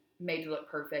and made to look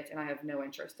perfect, and I have no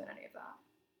interest in any of that.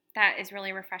 That is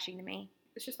really refreshing to me.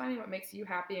 It's just finding what makes you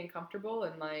happy and comfortable,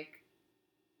 and like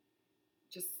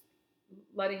just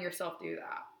letting yourself do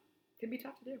that can be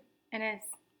tough to do. It is.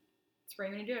 It's free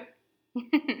when you do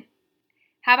it.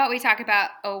 How about we talk about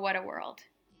Oh, What a World?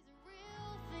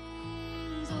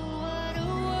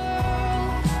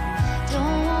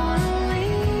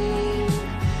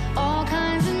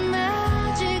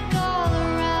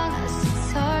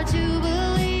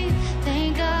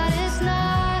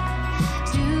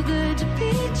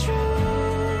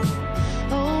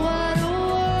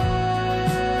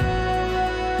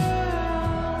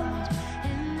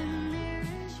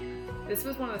 This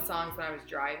was one of the songs when I was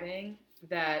driving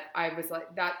that I was like,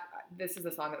 this is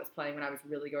a song that was playing when I was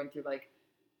really going through like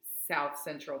South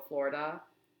Central Florida.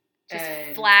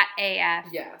 Just flat AF.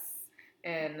 Yes.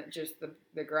 And just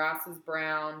the grass is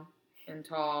brown and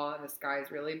tall and the sky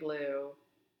is really blue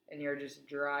and you're just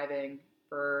driving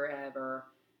forever.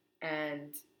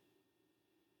 And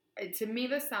to me,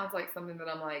 this sounds like something that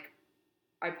I'm like,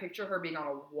 I picture her being on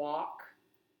a walk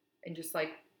and just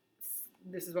like,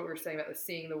 this is what we were saying about the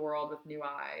seeing the world with new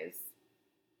eyes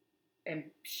and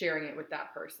sharing it with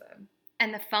that person.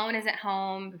 And the phone is at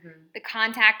home, the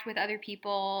contact with other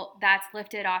people that's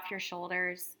lifted off your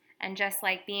shoulders, and just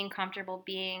like being comfortable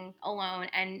being alone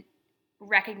and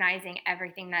recognizing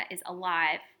everything that is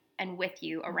alive and with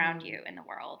you around you in the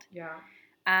world. Yeah.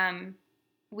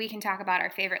 We can talk about our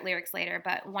favorite lyrics later,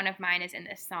 but one of mine is in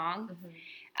this song.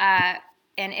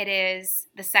 And it is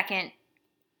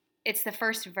it's the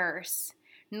first verse.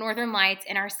 Northern lights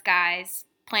in our skies,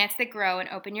 plants that grow and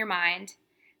open your mind,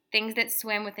 things that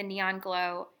swim with a neon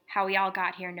glow, how we all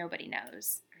got here, nobody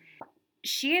knows.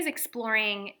 She is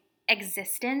exploring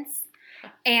existence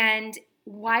and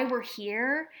why we're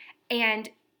here, and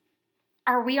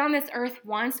are we on this earth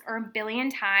once or a billion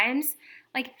times?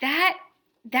 Like that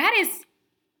is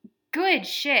good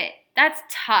shit. That's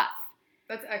tough.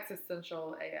 That's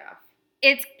existential AF.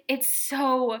 It's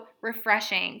so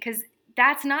refreshing because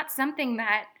that's not something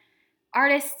that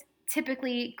artists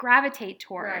typically gravitate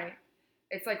toward. Right.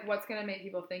 It's like, what's going to make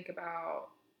people think about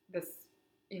this?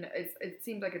 It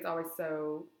seems like it's always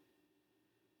so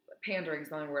pandering is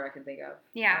the only word I can think of.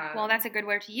 Yeah. Well, that's a good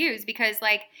word to use because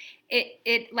like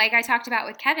it like I talked about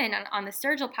with Kevin on the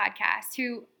Sturgill podcast,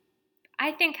 who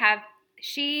I think have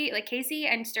Kacey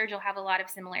and Sturgill have a lot of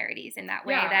similarities in that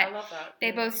way. Yeah, that I love that.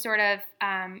 they both sort of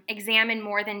examine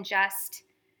more than just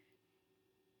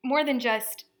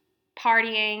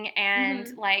partying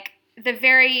and like the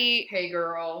very hey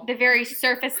girl, the very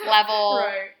surface level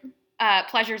right.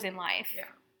 Pleasures in life.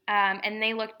 Yeah. And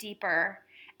they look deeper.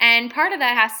 And part of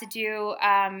that has to do,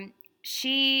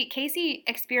 Kacey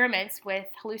experiments with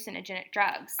hallucinogenic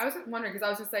drugs. I was wondering, because I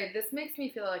was just saying, this makes me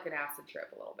feel like an acid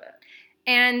trip a little bit.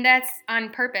 And that's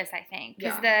on purpose, I think.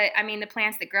 Because the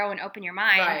plants that grow and open your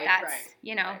mind,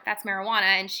 that's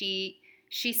marijuana. And she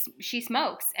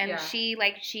smokes. And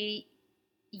she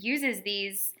uses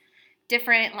these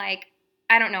different, like,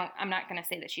 I don't know. I'm not going to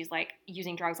say that she's like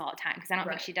using drugs all the time, because I don't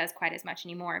think she does quite as much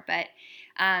anymore. But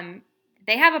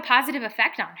they have a positive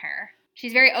effect on her.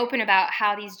 She's very open about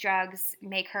how these drugs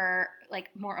make her like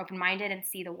more open-minded and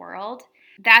see the world.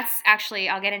 That's actually,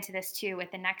 I'll get into this too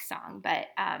with the next song, but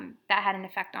that had an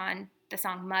effect on the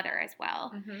song Mother as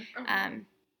well. Mm-hmm. Okay.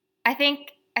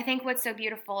 I think what's so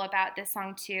beautiful about this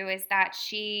song too is that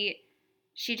she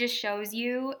just shows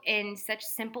you in such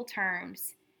simple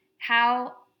terms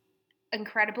how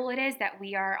incredible it is that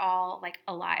we are all like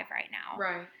alive right now.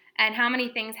 Right. And how many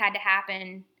things had to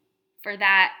happen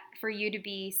for you to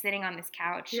be sitting on this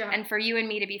couch, and for you and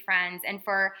me to be friends, and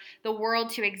for the world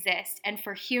to exist, and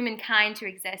for humankind to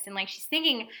exist. And like, she's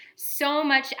thinking so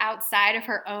much outside of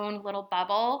her own little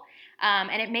bubble,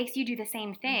 and it makes you do the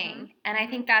same thing. Mm-hmm. And I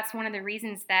think that's one of the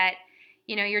reasons that,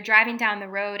 you're driving down the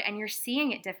road and you're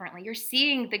seeing it differently. You're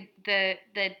seeing the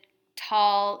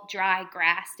tall, dry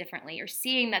grass differently. You're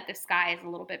seeing that the sky is a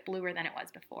little bit bluer than it was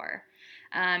before.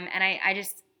 And I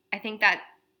think that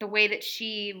the way that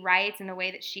she writes and the way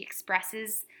that she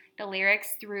expresses the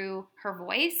lyrics through her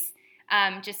voice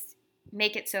just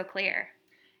make it so clear.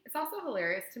 It's also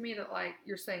hilarious to me that, like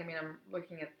you're saying, I mean, I'm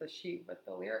looking at the sheet with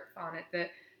the lyrics on it,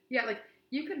 that, like,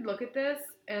 you could look at this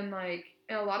and, like,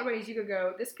 in a lot of ways you could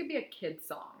go, this could be a kid's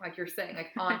song, like you're saying,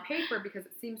 like, on paper, because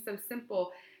it seems so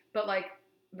simple, but, like,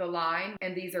 the line,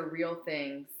 and these are real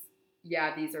things,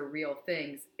 these are real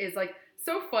things, is, like,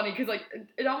 so funny, because, like,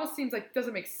 it almost seems like it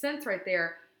doesn't make sense right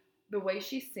there. The way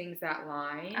she sings that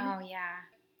line. Oh, yeah.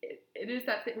 It is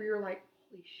that thing where you're like,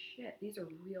 holy shit, these are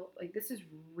real. Like, this is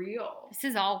real. This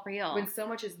is all real. When so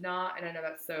much is not, and I know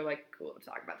that's so, like, cool to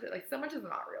talk about today. Like, so much is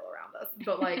not real around us.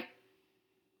 But, like,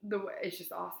 the way, it's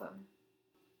just awesome.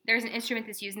 There's an instrument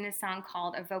that's used in this song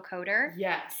called a vocoder.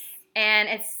 Yes. And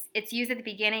it's used at the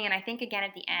beginning and I think again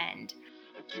at the end.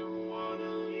 I don't wanna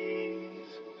leave.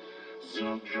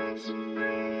 Some kinds of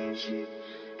magic.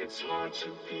 It's hard to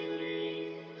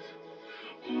believe.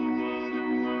 You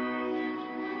run away.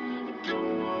 I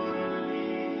don't wanna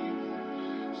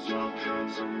leave. Some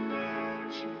kinds of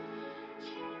magic. It's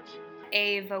hard to believe.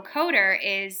 A vocoder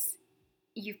is,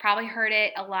 you've probably heard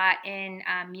it a lot in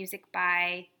music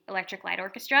by Electric Light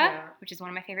Orchestra, which is one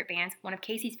of my favorite bands, one of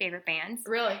Kacey's favorite bands.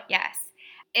 Really? Yes.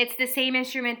 It's the same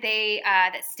instrument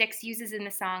that Styx uses in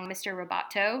the song Mr.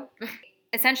 Roboto.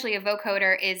 Essentially, a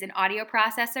vocoder is an audio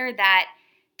processor that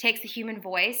takes the human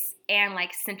voice and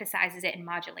like synthesizes it and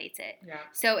modulates it. Yeah.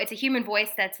 So it's a human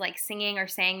voice that's like singing or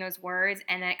saying those words,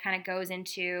 and then it kind of goes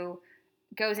into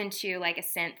like a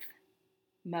synth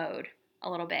mode a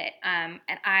little bit. And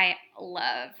I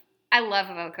love a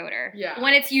vocoder. Yeah.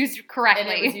 When it's used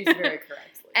correctly. And it was used very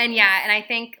correctly. And yeah, and I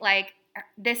think like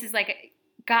this is like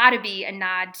gotta be a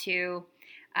nod to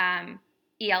ELO.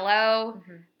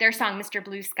 Mm-hmm. Their song Mr.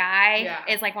 Blue Sky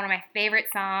is like one of my favorite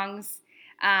songs.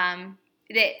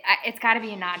 It's got to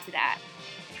be a nod to that.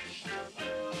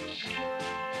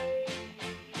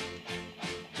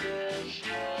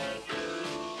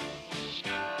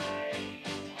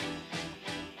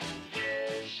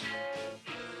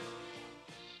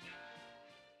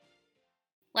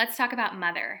 Let's talk about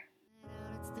Mother.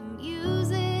 It's the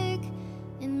music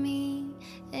in me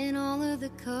and all of the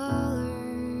colors.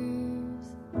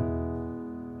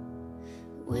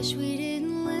 Wish we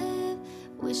didn't live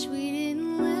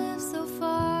so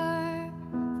far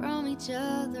from each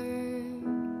other.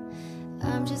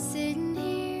 I'm just sitting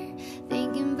here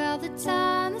thinking about the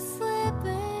time that's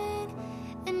slipping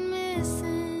and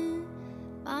missing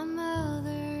my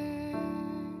mother.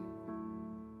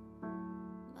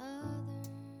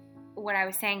 What I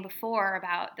was saying before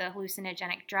about the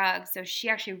hallucinogenic drugs, so she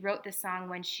actually wrote this song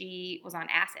when she was on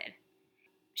acid.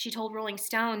 She told Rolling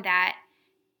Stone that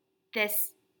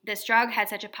this drug had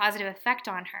such a positive effect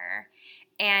on her,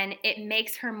 and it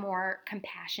makes her more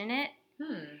compassionate,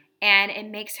 and it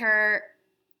makes her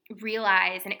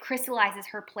realize, and it crystallizes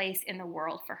her place in the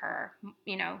world for her,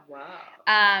 you know.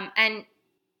 Wow. And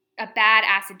a bad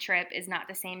acid trip is not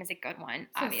the same as a good one,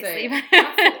 obviously.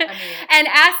 And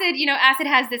acid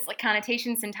has this like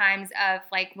connotation sometimes of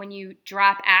like when you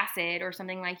drop acid or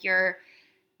something, like you're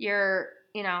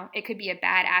it could be a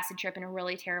bad acid trip and a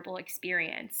really terrible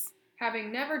experience.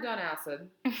 Having never done acid,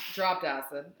 dropped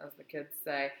acid, as the kids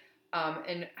say,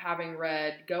 and having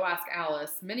read Go Ask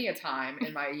Alice many a time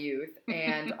in my youth,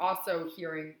 and also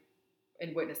hearing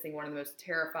and witnessing one of the most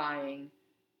terrifying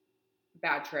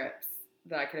bad trips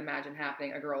that I could imagine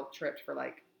happening. A girl tripped for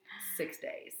like 6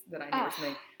 days that I knew or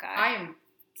something. God. I am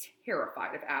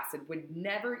terrified of acid, would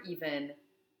never even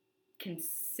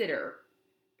consider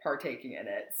partaking in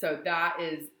it. So that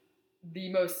is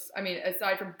the most, I mean,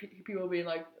 aside from people being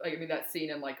like, that scene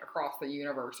in like Across the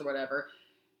Universe or whatever,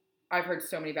 I've heard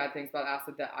so many bad things about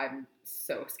acid that I'm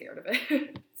so scared of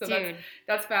it. So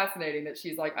that's fascinating that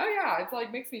she's like, oh yeah, it's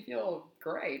like makes me feel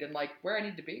great and like where I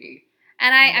need to be.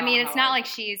 And I mean, it's not like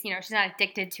she's not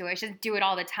addicted to it. She doesn't do it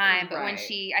all the time. But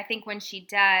Right. I think when she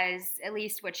does, at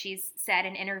least what she's said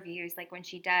in interviews, like when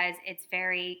she does, it's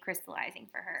very crystallizing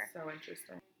for her. So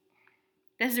interesting.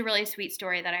 This is a really sweet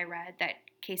story that I read that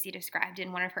Kacey described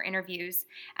in one of her interviews.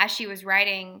 As she was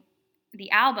writing the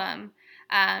album,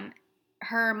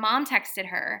 her mom texted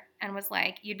her and was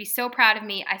like, "You'd be so proud of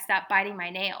me. I stopped biting my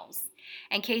nails."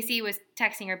 And Kacey was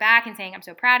texting her back and saying, "I'm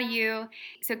so proud of you."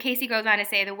 So Kacey goes on to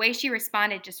say, the way she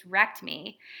responded just wrecked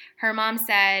me. Her mom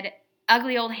said,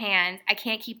 "Ugly old hands. I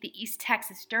can't keep the East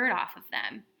Texas dirt off of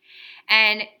them."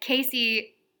 And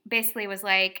Kacey basically was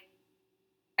like,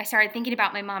 I started thinking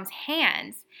about my mom's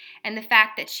hands and the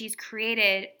fact that she's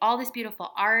created all this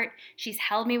beautiful art. She's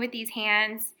held me with these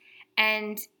hands,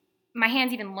 and my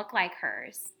hands even look like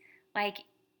hers. Like,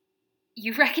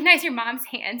 you recognize your mom's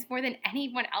hands more than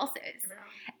anyone else's. Yeah.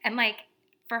 And like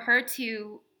for her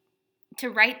to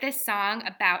write this song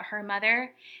about her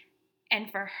mother,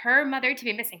 and for her mother to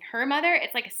be missing her mother,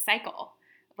 it's like a cycle.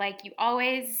 Like you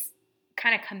always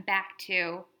kind of come back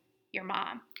to your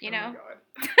mom, you know?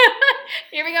 Oh my God.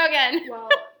 Here we go again. Well,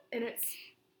 and it's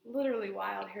literally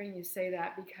wild hearing you say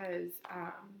that because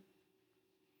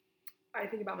I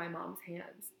think about my mom's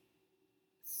hands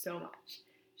so much.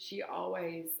 She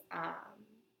always,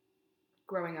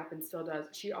 growing up and still does,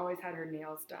 she always had her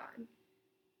nails done.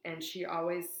 And she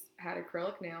always had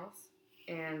acrylic nails.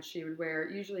 And she would wear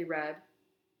usually red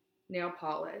nail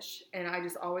polish. And I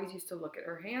just always used to look at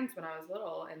her hands when I was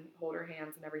little and hold her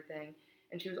hands and everything.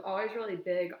 And she was always really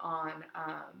big on,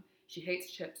 she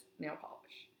hates chipped nail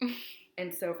polish.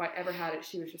 And so if I ever had it,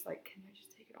 she was just like, "Can I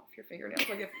just take it off your fingernails?"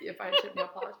 Like if I had chipped nail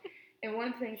polish. And one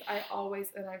of the things I always,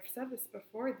 and I've said this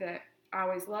before, that I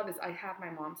always love is I have my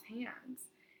mom's hands.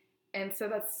 And so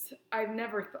that's, I've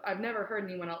never heard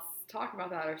anyone else talk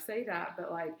about that or say that,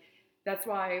 but like, that's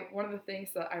why one of the things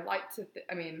that I like to,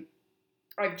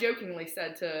 I've jokingly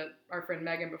said to our friend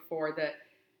Megan before that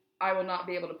I will not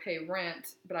be able to pay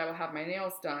rent, but I will have my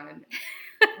nails done,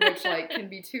 which like can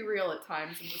be too real at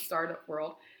times in the startup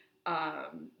world.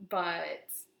 But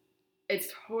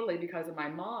it's totally because of my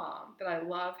mom that I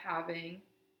love having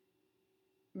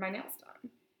my nails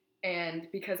done. And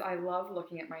because I love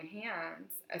looking at my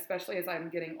hands, especially as I'm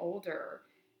getting older,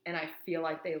 and I feel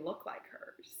like they look like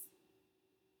hers.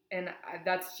 And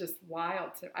that's just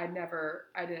wild. I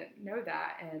didn't know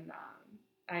that. And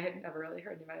I had never really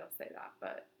heard anybody else say that.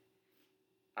 But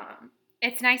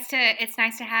it's nice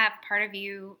to have part of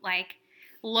you like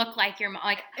look like your mom.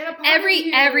 Like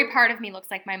every part of me looks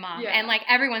like my mom. Yeah. And like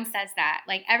everyone says that.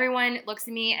 Like everyone looks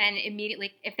at me and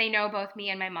immediately, if they know both me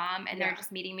and my mom and they're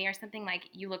just meeting me or something, like,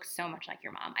 you look so much like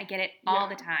your mom. I get it all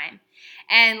the time.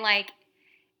 And like,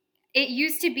 it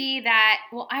used to be that,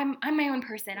 well, I'm my own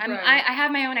person. I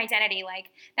have my own identity. Like,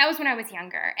 that was when I was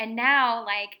younger. And now,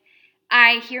 like,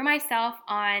 I hear myself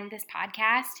on this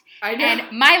podcast,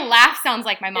 and my laugh sounds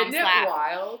like my mom's laugh. Isn't it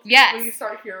wild? Yes. When you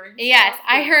start hearing Yes, stuff,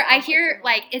 I hear,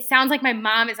 like, it sounds like my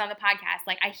mom is on the podcast.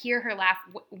 Like, I hear her laugh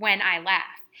when I laugh.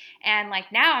 And,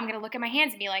 like, now I'm going to look at my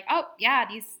hands and be like, oh, yeah,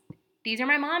 these are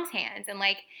my mom's hands. And,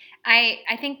 like,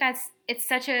 I think it's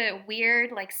such a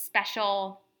weird, like,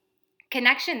 special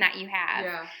connection that you have.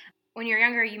 Yeah. When you're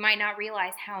younger, you might not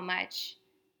realize how much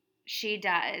she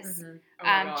does. Mm-hmm. Oh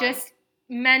my God. Just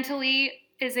mentally,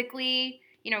 physically,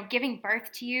 giving birth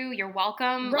to you, you're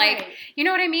welcome. Right. Like, you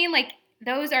know what I mean? Like,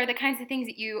 those are the kinds of things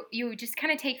that you just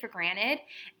kind of take for granted.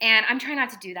 And I'm trying not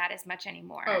to do that as much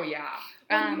anymore. Oh, yeah.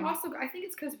 Well, you also, I think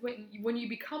it's because when you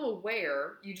become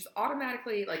aware, you just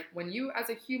automatically, like, when you as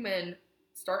a human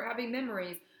start having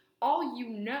memories, all you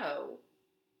know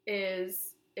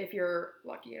is, if you're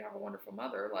lucky and have a wonderful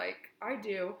mother like I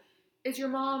do, is your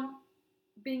mom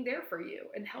being there for you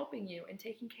and helping you and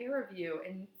taking care of you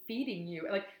and feeding you.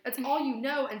 Like, that's all you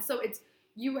know. And so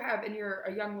you have, and you're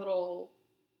a young little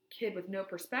kid with no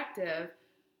perspective,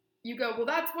 you go, well,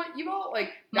 that's what you all, like,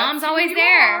 Mom's always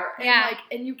there. And Yeah. like,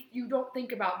 and you don't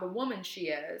think about the woman she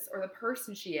is or the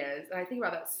person she is. And I think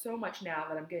about that so much now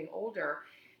that I'm getting older,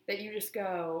 that you just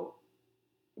go,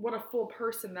 what a full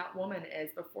person that woman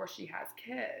is before she has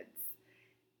kids,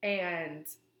 and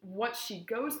what she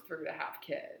goes through to have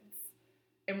kids,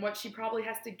 and what she probably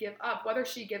has to give up, whether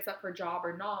she gives up her job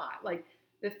or not. Like,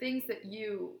 the things that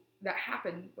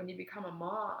happen when you become a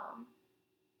mom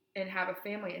and have a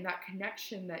family, and that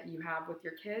connection that you have with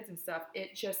your kids and stuff,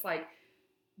 it just, like,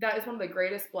 that is one of the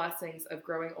greatest blessings of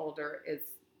growing older, is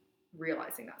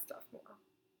realizing that stuff more.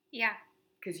 Yeah.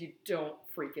 Because you don't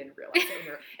freaking realize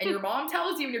it. And your mom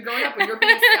tells you when you're growing up, when you're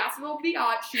being a sassy little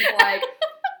biatch, she's like,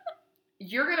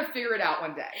 you're going to figure it out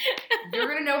one day. You're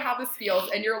going to know how this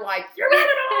feels. And you're like, you're living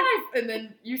a life. And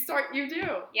then you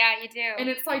do. Yeah, you do. And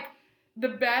it's like the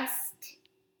best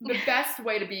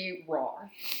way to be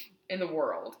wrong in the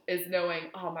world is knowing,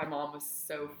 oh, my mom was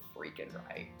so freaking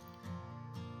right.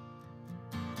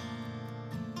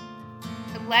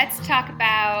 Let's talk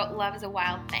about Love is a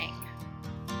Wild Thing.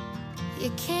 You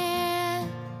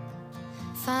can't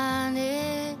find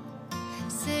it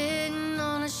sitting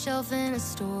on a shelf in a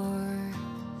store.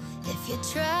 If you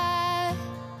try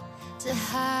to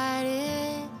hide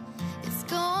it, it's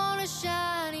gonna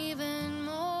shine even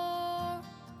more.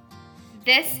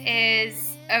 This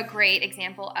is a great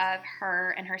example of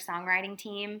her and her songwriting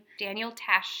team. Daniel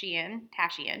Tashian,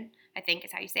 I think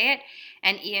is how you say it,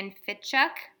 and Ian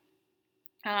Fitchuk.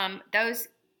 Those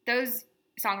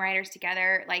songwriters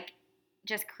together, like,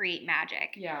 just create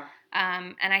magic. Yeah.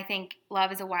 And I think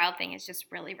Love is a Wild Thing is just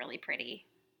really, really pretty.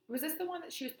 Was this the one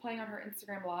that she was playing on her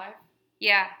Instagram Live?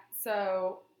 Yeah.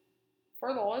 So,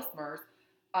 for the listeners,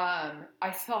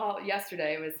 I saw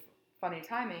yesterday, it was funny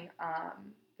timing,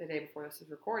 the day before this was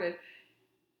recorded,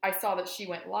 I saw that she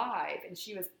went live,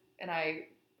 and I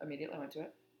immediately went to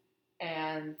it,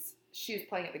 and she was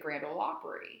playing at the Grand Ole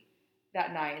Opry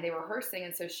that night, and they were rehearsing,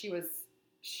 and so she was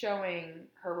showing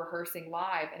her rehearsing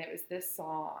live, and it was this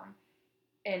song,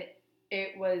 and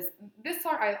this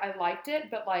song, I liked it,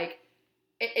 but, like,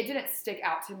 it didn't stick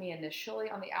out to me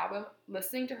initially on the album.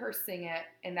 Listening to her sing it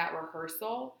in that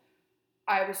rehearsal,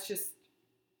 I was just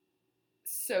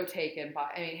so taken by,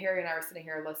 I mean, Harry and I were sitting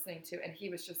here listening to, and he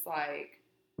was just like,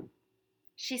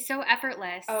 she's so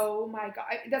effortless. oh my God.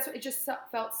 That's what, it just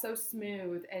felt so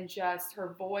smooth, and just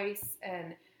her voice,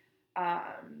 and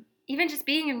even just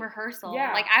being in rehearsal.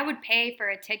 Yeah. Like, I would pay for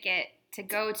a ticket to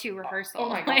go to rehearsal. Oh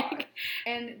my like, God.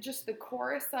 And just the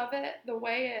chorus of it, the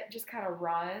way it just kind of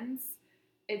runs,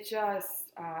 it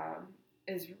just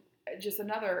is just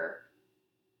another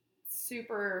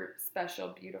super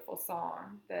special, beautiful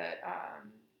song that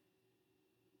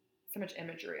so much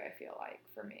imagery, I feel like,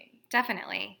 for me.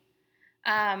 Definitely.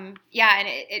 Yeah, and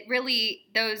it really,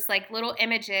 those, like, little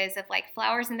images of, like,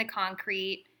 flowers in the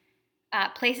concrete,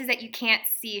 places that you can't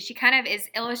see. She kind of is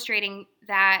illustrating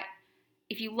that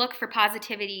if you look for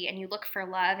positivity and you look for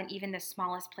love in even the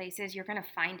smallest places, you're going to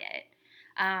find it.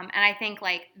 And I think,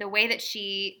 like, the way that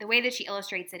she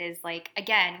illustrates it is, like,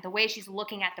 again, the way she's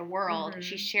looking at the world, Mm-hmm.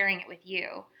 she's sharing it with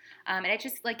you. And it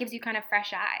just, like, gives you kind of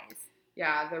fresh eyes.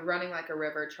 Yeah, the running like a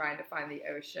river, trying to find the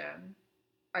ocean.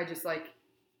 I just like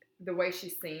the way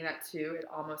she's singing that too. It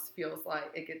almost feels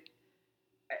like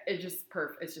it's just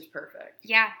perfect.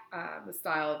 Yeah. The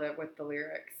style of it with the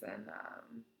lyrics, and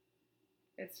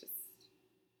it's just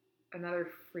another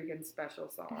freaking special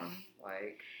song.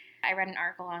 Like, I read an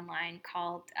article online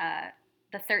called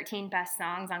The 13 Best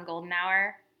Songs on Golden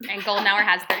Hour, and Golden Hour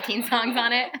has 13 songs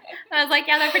on it. And I was like,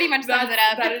 yeah, that pretty much sums it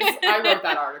up. I wrote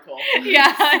that article.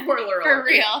 Yeah, Spoiler for alert.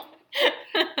 real.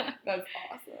 That's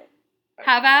awesome.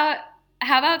 How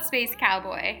about Space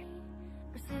Cowboy?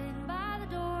 We're sitting by the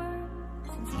door,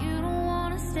 since you don't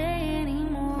wanna stay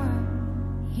anymore.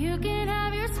 You can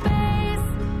have your space,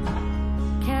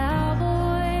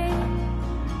 cowboy.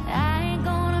 I ain't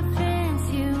gonna fence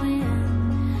you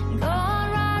in. Go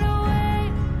on right away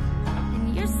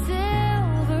in your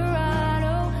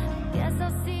Silverado. Guess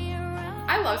I'll see you around.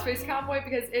 I love Space Cowboy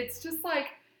because it's just like,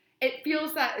 it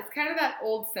feels that, it's kind of that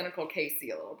old cynical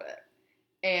Kacey a little bit.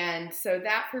 And so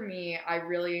that, for me, I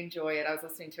really enjoy it. I was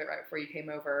listening to it right before you came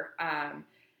over.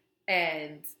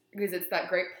 And because it's that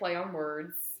great play on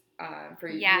words. For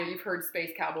you, Yeah. you know, you've heard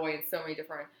Space Cowboy in so many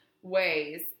different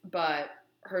ways, but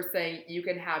her saying you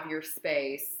can have your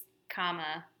space,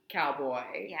 Comma. cowboy,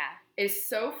 Yeah. is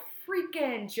so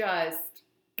freaking just,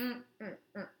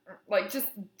 like, just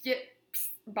get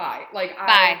by. Like,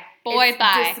 Bye. Boy, it's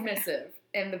bye. dismissive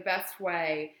in the best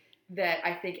way that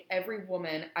I think every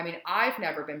woman, I mean, I've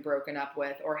never been broken up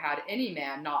with or had any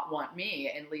man not want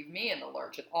me and leave me in the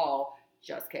lurch at all.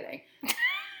 Just kidding.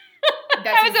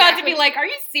 I was about to be like, are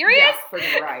you serious? Yeah,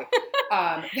 freaking right.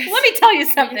 Let me tell you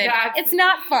something. It's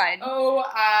not fun. Oh,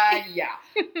 yeah.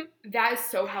 That is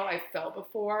so how I felt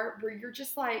before, where you're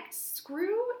just like,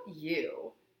 screw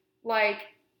you. Like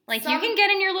you can get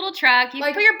in your little truck, you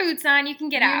can put your boots on, you can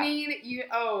get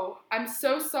out. I'm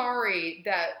so sorry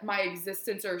that my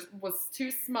existence was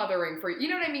too smothering for you. You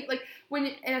know what I mean? Like,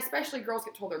 and especially girls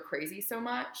get told they're crazy so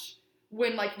much.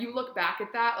 When, like, you look back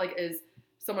at that, like, as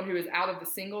someone who is out of the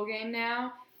single game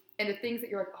now, and the things that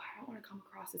you're like, oh, I don't want to come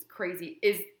across as crazy,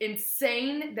 is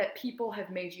insane that people have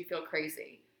made you feel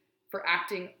crazy for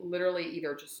acting literally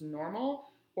either just normal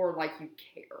or like you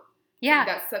care.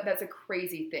 Yeah. Like that's a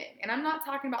crazy thing. And I'm not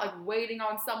talking about, like, waiting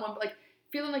on someone, but, like,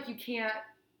 feeling like you can't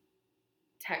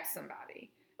text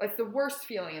somebody. Like, the worst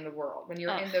feeling in the world when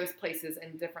you're in those places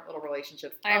in different little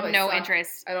relationships. I have no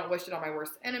interest. I don't wish it on my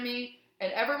worst enemy.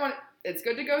 And everyone, it's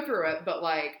good to go through it, but,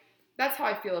 like, that's how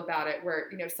I feel about it,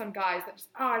 where, you know, some guys that just,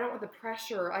 I don't want the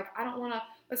pressure. Like, I don't want to,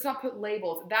 let's not put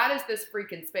labels. That is this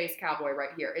freaking space cowboy right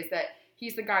here, is that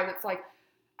he's the guy that's like,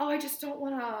 oh, I just don't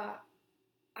want to,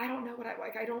 I don't know what I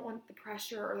like. I don't want the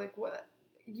pressure, or, like, what.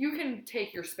 You can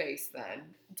take your space then.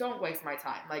 Don't waste my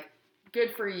time. Like,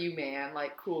 good for you, man.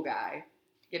 Like, cool guy.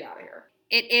 Get out of here.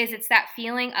 It's that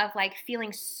feeling of, like,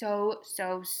 feeling so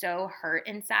hurt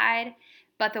inside.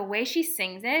 But the way she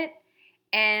sings it,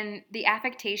 and the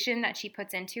affectation that she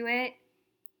puts into it,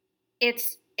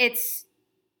 it's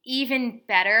even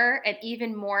better and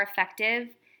even more effective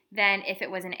than if it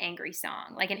was an angry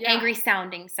song, like an angry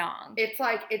sounding song. It's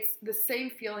like, it's the same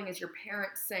feeling as your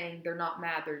parents saying they're not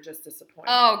mad, they're just disappointed.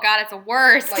 Oh God, it's the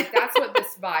worst. Like, that's what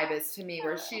this vibe is to me,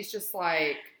 where she's just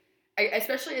like,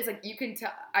 especially as, like, you can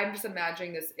tell, I'm just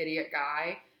imagining this idiot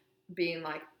guy being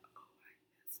like, oh, I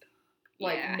messed up.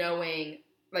 Like, knowing,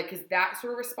 like, because that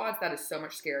sort of response, that is so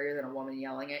much scarier than a woman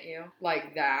yelling at you.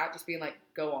 Like that, just being like,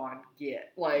 go on,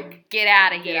 get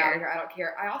out of here. I don't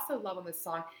care. I also love on this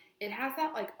song, it has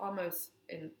that, like, almost,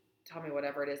 and tell me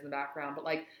whatever it is in the background, but,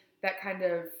 like, that kind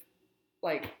of,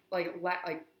 like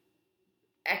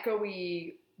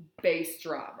echoey bass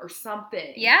drum or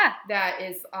something. Yeah. That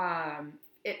is,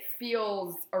 it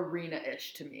feels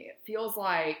arena-ish to me. It feels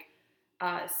like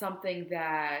something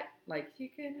that, like, you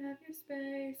can have your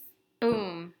space.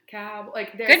 Boom. Cab.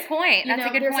 Like, good point. That's a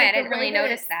good point. I didn't really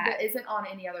notice that. That isn't on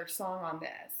any other song on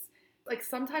this. Like,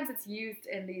 sometimes it's used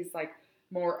in these, like,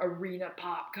 more arena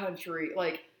pop country.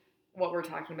 Like, what we're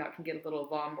talking about can get a little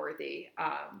Vaughn-worthy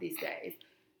these days.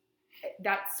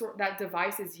 That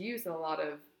device is used in a lot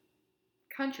of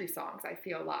country songs, I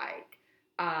feel like,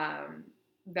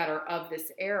 that are of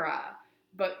this era.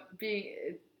 But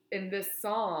being in this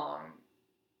song,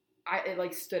 it,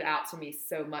 like, stood out to me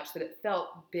so much that it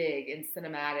felt big and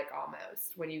cinematic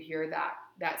almost when you hear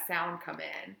that sound come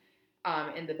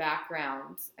in the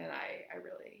background, and I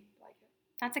really like it.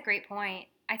 That's a great point.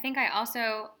 I think I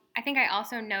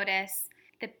also notice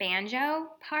the banjo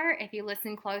part. If you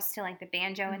listen close to, like, the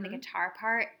banjo and the guitar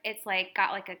part, it's, like,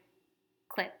 got, like, a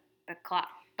clip, a clop,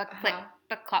 a clip,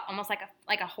 a clop, almost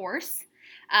like a horse,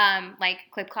 like,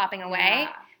 clip clopping away.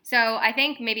 Yeah. So I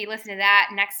think maybe listen to that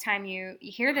next time you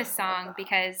hear this song,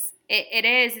 because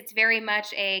it's very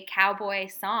much a cowboy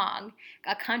song,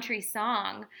 a country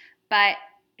song, but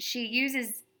she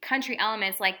uses country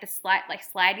elements like the slide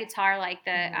guitar, like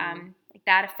the like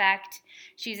that effect.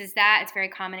 She uses that. It's very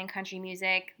common in country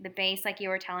music. The bass, like you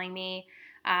were telling me,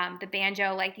 the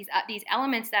banjo, like these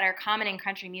elements that are common in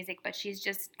country music, but she's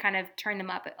just kind of turned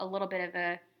them up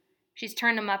she's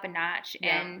turned them up a notch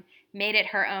and made it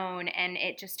her own, and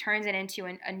it just turns it into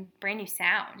a brand new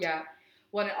sound. Yeah.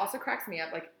 Well, and it also cracks me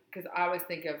up, like, because I always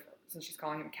think of, since she's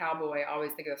calling him cowboy, I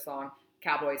always think of the song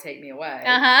Cowboy Take Me Away.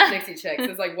 Dixie Chicks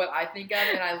is, like, what I think of,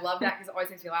 and I love that because it always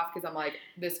makes me laugh, because I'm like,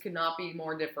 this could not be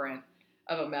more different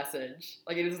of a message.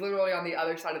 Like, it is literally on the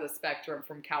other side of the spectrum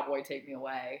from Cowboy Take Me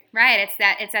Away. Right.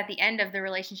 It's at the end of the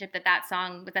relationship that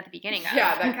song was at the beginning of.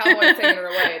 Yeah, that cowboy's taking her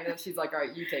away, and then she's like, all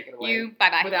right, you take it away. You,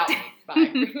 bye-bye. Without me.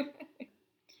 Bye.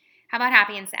 How about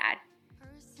Happy and Sad?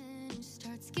 Person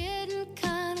starts getting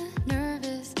kind of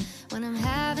nervous when I'm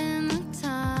having the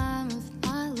time of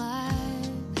my life.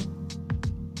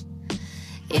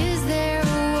 Is there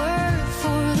a word for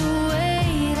the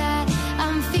way that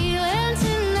I'm feeling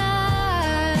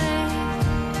tonight?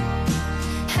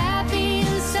 Happy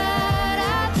and sad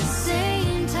at the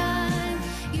same time.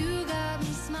 You got me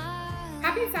smiling.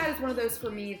 Happy and Sad is one of those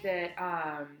for me that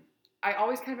I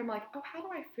always kind of am like, oh, how do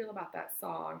I feel about that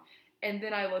song? And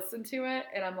then I listen to it,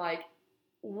 and I'm like,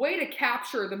 way to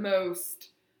capture the most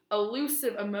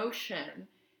elusive emotion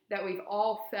that we've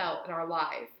all felt in our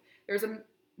life. There's one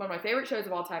of my favorite shows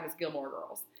of all time is Gilmore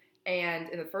Girls. And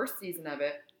in the first season of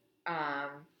it,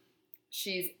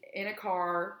 she's in a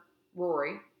car,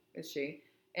 Rory is she,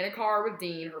 in a car with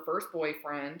Dean, her first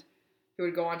boyfriend, who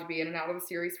would go on to be in and out of the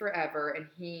series forever, and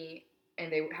they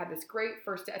had this great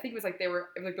first day. I think it was like their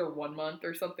 1 month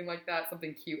or something like that,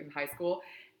 something cute in high school.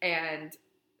 And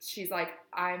she's like,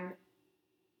 I'm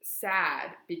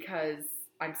sad because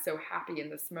I'm so happy in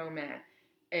this moment,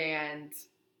 and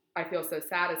I feel so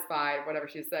satisfied, whatever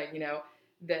she was saying,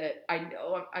 that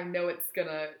I know it's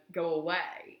gonna go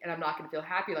away, and I'm not gonna feel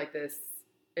happy like this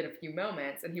in a few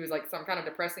moments. And he was like, so I'm kind of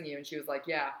depressing you, and she was like,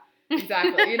 yeah,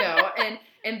 exactly,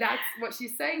 and that's what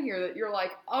she's saying here, that you're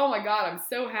like, oh my God, I'm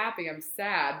so happy, I'm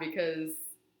sad, because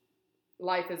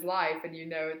life is life, and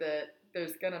that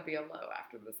there's gonna be a low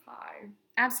after this high.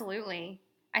 Absolutely.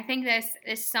 I think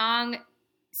this song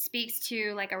speaks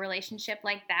to like a relationship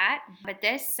like that, but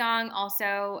this song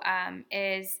also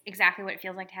is exactly what it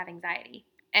feels like to have anxiety.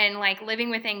 And like living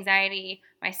with anxiety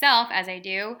myself, as I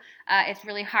do, it's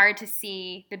really hard to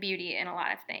see the beauty in a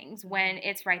lot of things when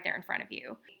it's right there in front of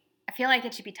you. I feel like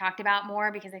it should be talked about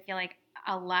more, because I feel like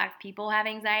a lot of people have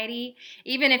anxiety,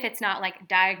 even if it's not like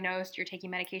diagnosed, you're taking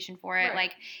medication for it. Right.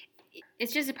 Like,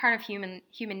 it's just a part of human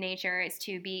nature is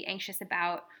to be anxious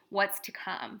about what's to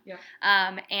come. Yeah.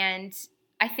 And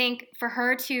I think for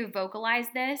her to vocalize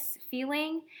this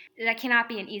feeling, that cannot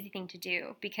be an easy thing to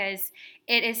do, because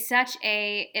it is such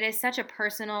a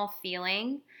personal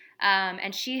feeling.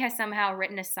 And she has somehow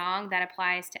written a song that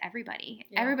applies to everybody.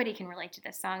 Yeah. Everybody can relate to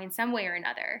this song in some way or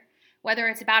another, whether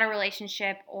it's about a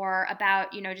relationship or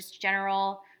about, just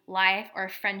general life or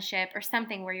friendship or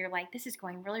something where you're like, this is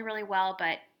going really, really well,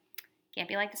 but can't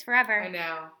be like this forever. I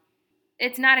know.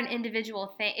 It's not an individual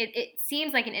thing. It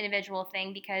seems like an individual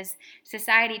thing because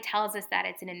society tells us that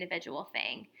it's an individual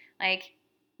thing. Like,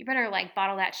 you better like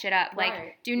bottle that shit up. Right.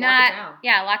 Like, do not,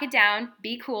 lock it down.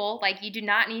 Be cool. Like, you do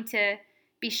not need to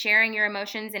be sharing your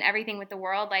emotions and everything with the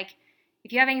world. Like,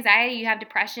 if you have anxiety, you have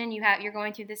depression, you're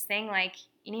going through this thing, like,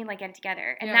 you need to like get it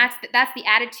together. And that's the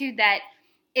attitude that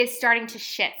is starting to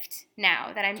shift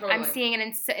now that I'm seeing,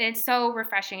 and it's so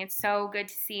refreshing. It's so good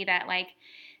to see that like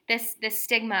this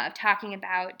stigma of talking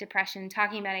about depression,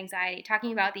 talking about anxiety,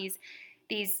 talking about these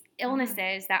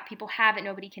illnesses that people have that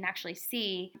nobody can actually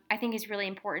see, I think is really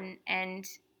important. And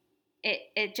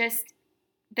it just,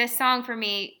 this song for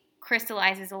me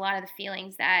crystallizes a lot of the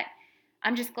feelings that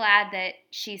I'm just glad that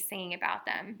she's singing about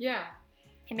them. Yeah.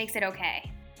 It makes it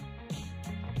okay.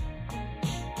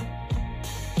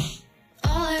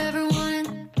 All I ever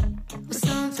wanted was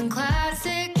something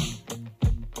classic.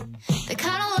 The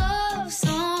kind of love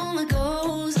song that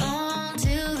goes on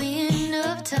till the end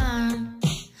of time.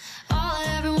 All I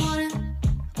ever wanted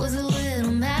was a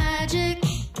little magic.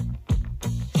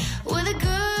 With a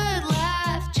good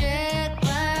laugh, jet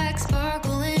black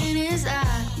sparkle in his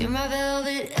eye. You're my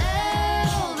velvet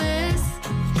Elvis.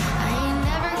 I ain't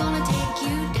never gonna take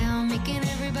you down, making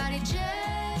everybody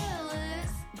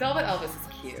jealous. Velvet Elvis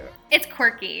is cute. It's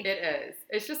quirky. It is.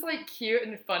 It's just like cute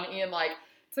and funny, and like,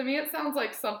 to me it sounds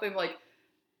like something like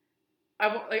I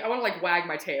want to like wag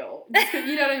my tail.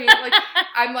 You know what I mean? Like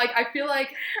I feel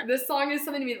like this song is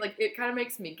something to me, like it kind of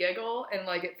makes me giggle, and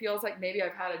like it feels like maybe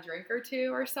I've had a drink or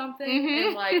two or something,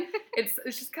 and like it's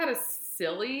just kind of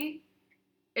silly.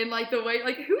 And like the way,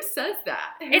 like, who says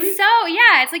that?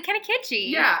 It's like kind of kitschy.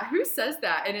 Yeah, who says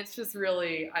that? And it's just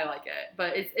really, I like it.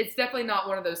 But it's definitely not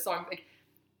one of those songs, like,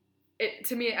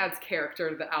 to me, it adds character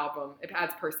to the album. It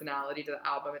adds personality to the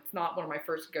album. It's not one of my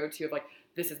first go-to of, like,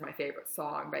 this is my favorite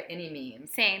song by any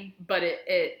means. Same. But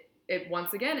it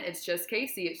once again, it's just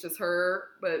Kacey. It's just her,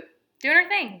 but doing her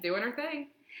thing.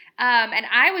 And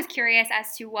I was curious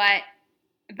as to what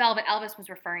Velvet Elvis was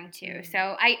referring to. Mm-hmm.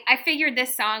 So I figured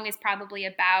this song is probably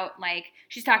about, like,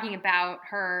 she's talking about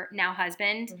her now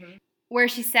husband, mm-hmm. where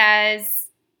she says,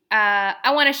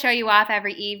 I want to show you off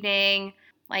every evening,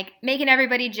 like making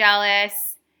everybody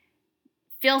jealous,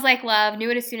 feels like love, knew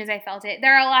it as soon as I felt it.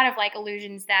 There are a lot of like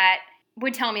allusions that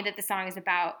would tell me that the song is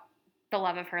about the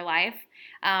love of her life.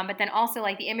 But then also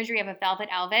like the imagery of a Velvet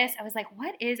Elvis. I was like,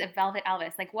 what is a Velvet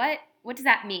Elvis? Like what does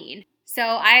that mean? So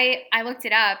I looked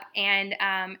it up, and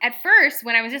at first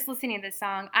when I was just listening to this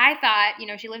song, I thought,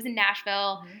 she lives in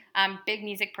Nashville, mm-hmm. Big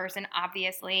music person,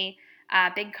 obviously,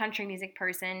 big country music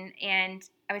person, and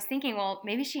I was thinking, well,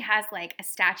 maybe she has like a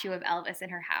statue of Elvis in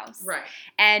her house. Right.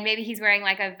 And maybe he's wearing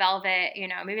like a velvet,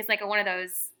 maybe it's like one of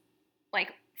those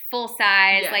like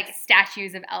full-size like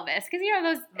statues of Elvis, because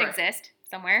those exist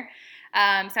somewhere. So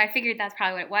I figured that's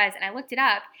probably what it was, and I looked it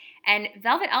up, And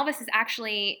Velvet Elvis is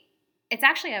actually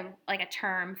a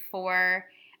term for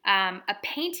a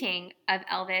painting of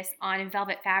Elvis on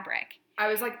velvet fabric. I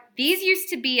was like, these used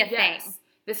to be a yes. thing.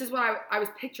 This is what I was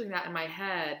picturing that in my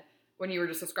head when you were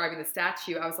just describing the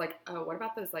statue. I was like, oh, what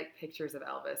about those like pictures of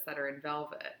Elvis that are in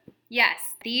velvet? Yes,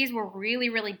 these were really,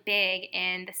 really big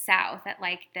in the South at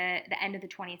like the end of the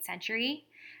 20th century.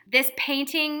 This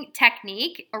painting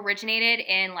technique originated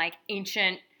in like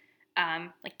ancient,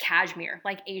 like Kashmir,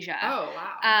 like Asia. Oh,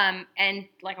 wow. And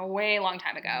like a way long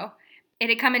time ago. It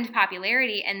had come into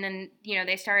popularity, and then, you know,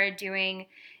 they started doing,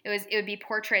 it would be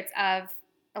portraits of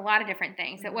a lot of different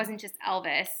things. It wasn't just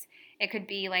Elvis. It could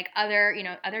be like other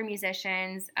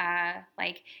musicians,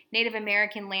 like Native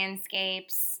American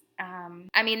landscapes.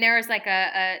 I mean, there was like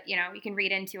you know, you can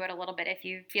read into it a little bit if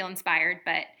you feel inspired,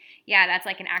 but yeah, that's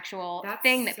like an actual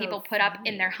thing that people put up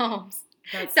in their homes.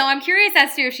 So I'm curious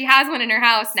as to if she has one in her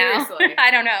house now. Seriously.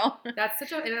 I don't know. That's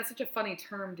such a funny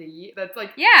term to use. That's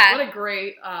like, yeah. What a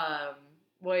great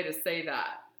way to say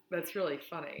that. That's really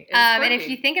funny. And if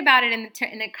you think about it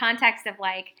in the context of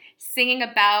like singing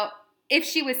about, if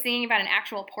she was singing about an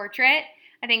actual portrait,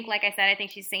 I think, like I said, I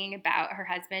think she's singing about her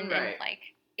husband, right. And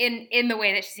like in the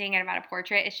way that she's singing about a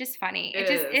portrait. It's just funny.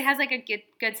 It has like a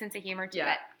good sense of humor to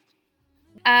it.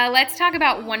 Let's talk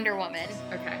about Wonder Woman.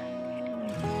 Okay.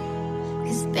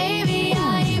 'Cause baby,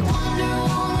 I ain't Wonder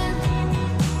Woman.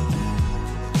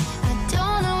 I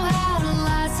don't know how to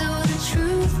lie, so the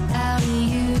truth out of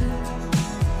you.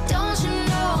 Don't you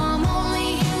know I'm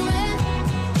only human?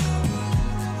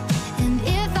 And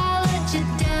if I let you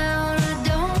down, I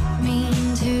don't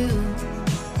mean to.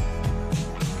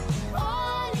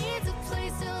 All I need's a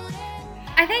place to live.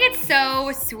 I think it's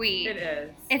so sweet. It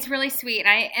is. It's really sweet.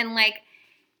 And like,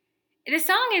 the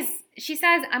song is, she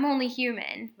says, I'm only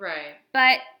human. Right.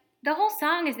 But the whole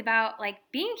song is about, like,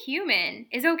 being human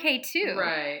is okay, too.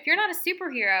 Right. If you're not a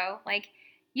superhero, like,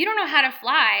 you don't know how to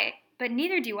fly, but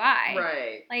neither do I.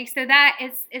 Right. Like, so that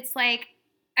it's like,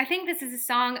 I think this is a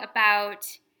song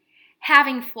about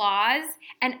having flaws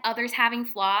and others having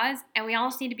flaws, and we all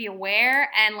just need to be aware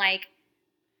and, like,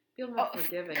 feel more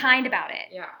forgiving. Kind about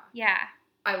it. Yeah. Yeah.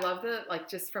 I love that, like,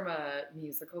 just from a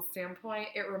musical standpoint,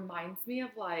 it reminds me of,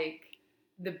 like,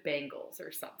 the Bangles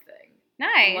or something.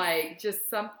 Nice. Like, just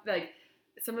some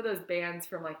of those bands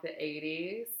from, like, the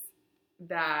 80s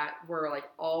that were, like,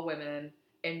 all women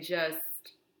and just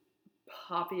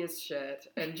poppy as shit.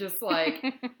 And just, like,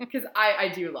 because I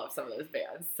do love some of those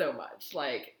bands so much.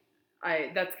 Like,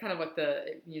 that's kind of what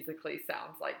it musically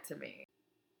sounds like to me.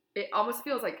 It almost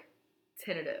feels, like,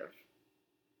 tentative.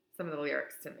 Some of the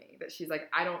lyrics to me, that she's like,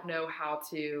 I don't know how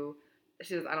to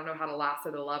lasso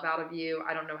the love out of you.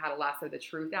 I don't know how to lasso the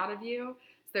truth out of you.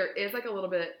 So there is like a little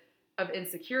bit of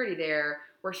insecurity there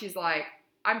where she's like,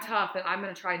 I'm tough and I'm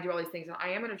going to try and do all these things.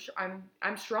 And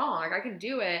I'm strong. Like I can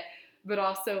do it, but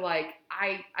also like,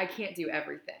 I can't do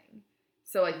everything.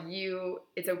 So like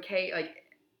it's okay. Like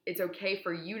it's okay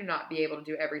for you to not be able to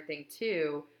do everything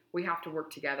too. We have to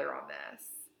work together on this.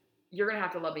 You're going to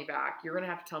have to love me back. You're going to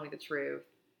have to tell me the truth.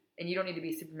 And you don't need to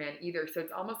be Superman either. So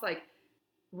it's almost like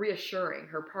reassuring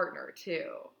her partner too,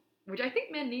 which I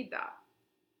think men need that.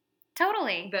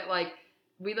 Totally. That like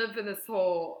we live in this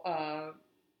whole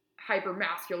hyper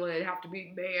masculine, have to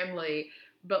be manly,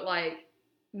 but like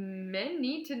men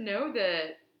need to know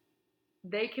that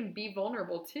they can be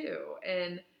vulnerable too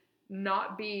and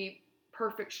not be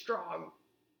perfect, strong,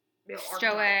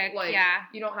 stoic. Like yeah.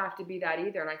 You don't have to be that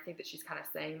either. And I think that she's kind of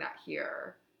saying that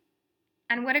here.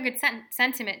 And what a good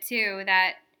sentiment, too,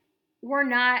 that we're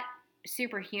not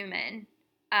superhuman.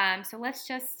 So let's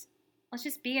just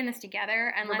be in this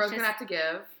together. And we're both going to have to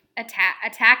give.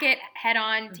 Attack it head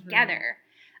on together.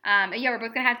 Yeah, we're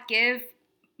both going to have to give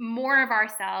more of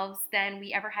ourselves than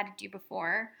we ever had to do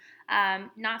before.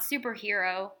 Not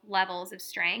superhero levels of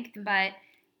strength, but,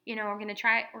 you know, we're going to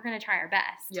try our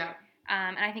best. Yeah.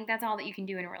 And I think that's all that you can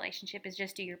do in a relationship is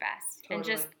just do your best. Totally. And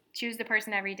just choose the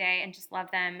person every day and just love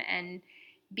them and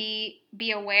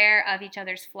be aware of each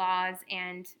other's flaws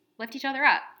and lift each other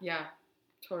up. Yeah,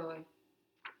 totally.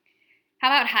 How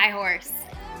about High Horse?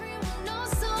 Everyone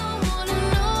knows someone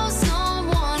who knows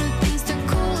someone who thinks they're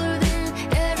cooler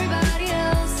than everybody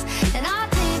else. And I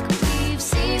think we've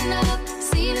seen enough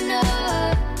to know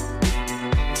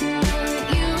that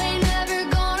you ain't never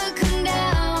gonna come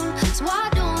down. So why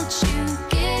don't you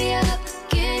giddy up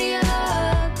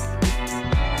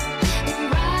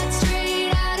and ride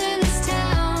straight out of this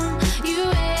town?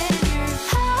 You and your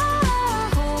high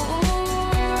horse.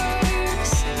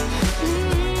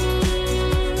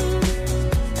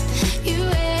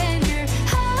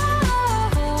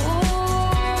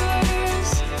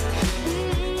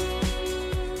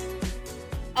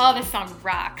 Oh, this song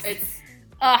rocks. It's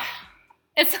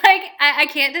It's like I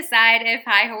can't decide if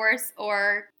High Horse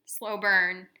or Slow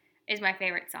Burn is my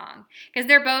favorite song, because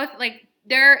they're both like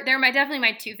they're definitely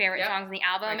my two favorite songs in the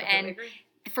album, and agree.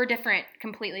 for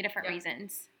completely different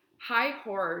reasons. High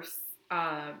Horse.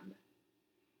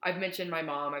 I've mentioned my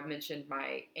mom. I've mentioned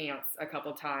my aunts a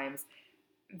couple times.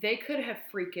 They could have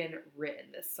freaking written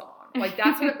this song. Like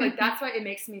that's why it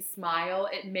makes me smile.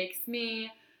 It makes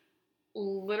me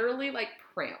literally like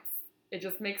prance. It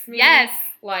just makes me it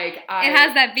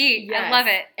has that beat. Yes. I love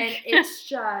it. And it's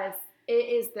just it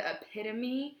is the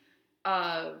epitome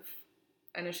of,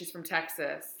 I know she's from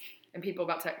Texas, and people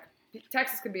about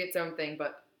Texas can be its own thing,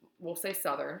 but we'll say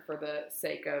Southern for the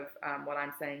sake of what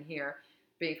I'm saying here,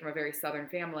 being from a very Southern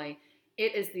family.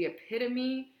 It is the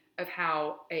epitome of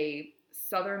how a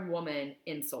Southern woman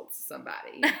insults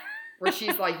somebody. Where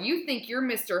she's like, you think you're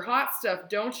Mr. Hot Stuff,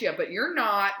 don't you? But you're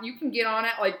not. You can get on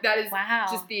it. Like, that is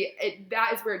just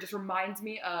that is where it just reminds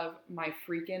me of my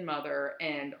freaking mother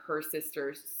and her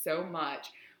sisters so much.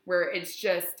 Where it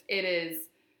is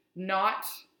not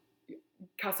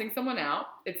cussing someone out.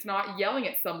 It's not yelling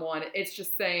at someone. It's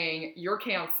just saying, you're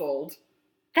canceled.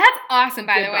 That's awesome,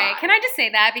 by the way. Can I just say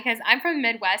that? Because I'm from the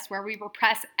Midwest where we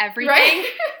repress everything. Right?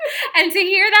 And to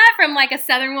hear that from like a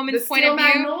Southern woman's point of view,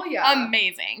 Magnolia.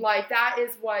 Amazing. Like that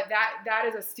is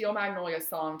a Steel Magnolia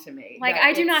song to me. Like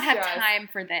I do not have time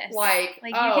for this. Like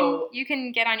you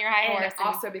can get on your high horse. And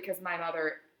also because my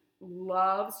mother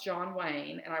loves John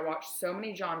Wayne, and I watch so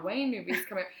many John Wayne movies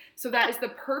coming. So that is the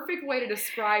perfect way to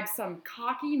describe some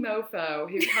cocky mofo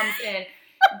who comes in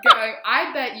going,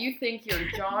 I bet you think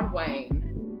you're John Wayne.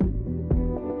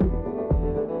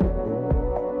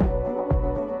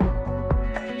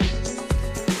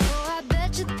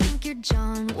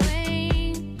 John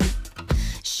Wayne,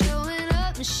 showing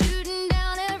up and shooting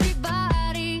down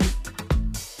everybody.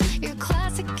 You're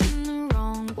classic in the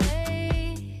wrong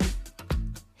way,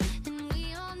 and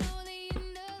we all know the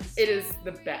end of the It is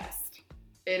the best.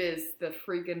 It is the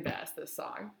freaking best, this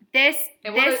song. This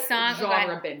song,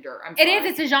 genre bender. I'm sorry. It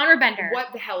is. It's a genre bender.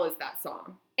 What the hell is that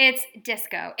song? It's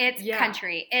disco. It's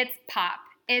country. It's pop.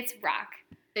 It's rock.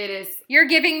 It is. You're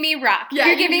giving me rock. Yeah,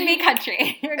 you're giving me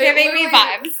country. You're giving me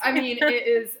vibes. I mean, it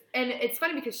is, and it's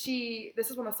funny because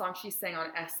this is one of the songs she sang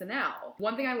on SNL.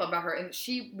 One thing I love about her, and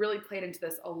she really played into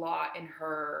this a lot in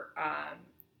her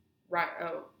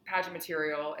pageant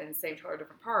material and Same Color,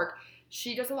 Different Park.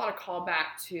 She does a lot of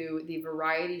callback to the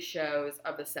variety shows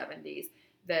of the 70s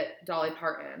that Dolly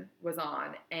Parton was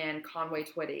on and Conway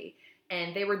Twitty.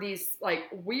 And they were these like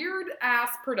weird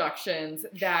ass productions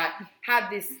that had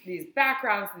these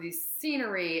backgrounds, these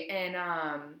scenery, and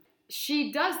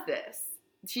she does this.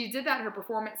 She did that in her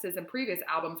performances in previous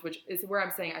albums, which is where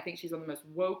I'm saying I think she's one of the most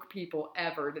woke people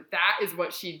ever. That is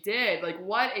what she did. Like,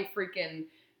 what a freaking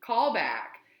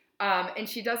callback. And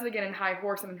she does it again in High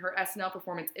Horse, and in her SNL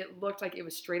performance, it looked like it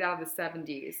was straight out of the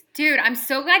 70s. Dude, I'm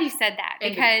so glad you said that,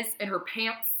 because and her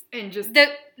pants and just the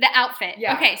outfit.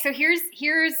 Yeah. Okay, so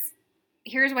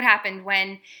here's what happened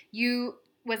when you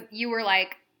were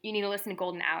like, you need to listen to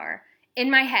Golden Hour. In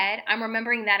my head, I'm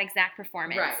remembering that exact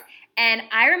performance. Right. And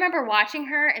I remember watching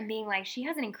her and being like, she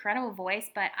has an incredible voice,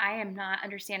 but I am not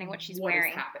understanding what she's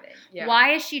wearing. What is happening? Yeah.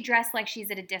 Why is she dressed like she's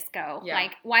at a disco? Yeah.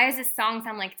 Like, why does this song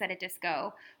sound like it's at a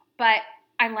disco? But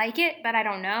I like it, but I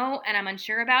don't know, and I'm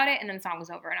unsure about it. And then the song was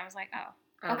over, and I was like,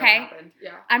 oh, okay.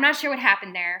 Yeah. I'm not sure what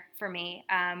happened there for me.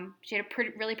 She had a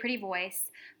really pretty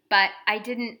voice, but I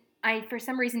for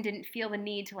some reason didn't feel the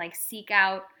need to like seek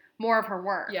out more of her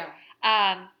work.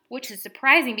 Yeah. Which is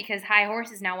surprising because High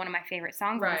Horse is now one of my favorite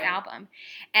songs on this album.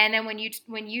 And then when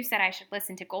you said I should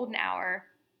listen to Golden Hour,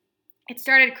 it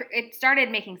started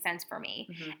making sense for me.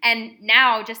 Mm-hmm. And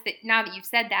now that you've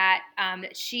said that,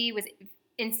 she was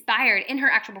inspired in her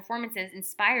actual performances,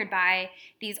 inspired by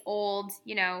these old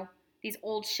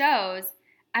shows.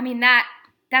 I mean,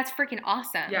 that's freaking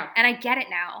awesome. Yeah. And I get it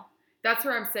now. That's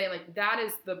where I'm saying, like, that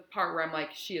is the part where I'm like,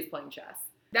 she is playing chess.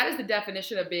 That is the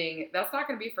definition of being, that's not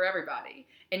going to be for everybody.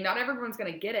 And not everyone's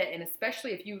going to get it. And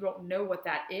especially if you don't know what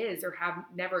that is or have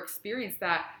never experienced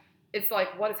that, it's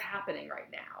like, what is happening right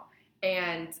now?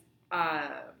 And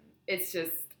it's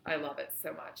just, I love it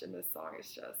so much. And this song is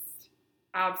just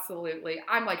absolutely,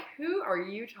 I'm like, who are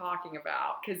you talking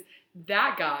about? Because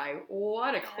that guy,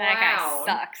 what a clown. That guy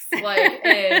sucks. Like,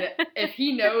 and if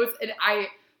he knows, and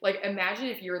like, imagine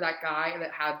if you were that guy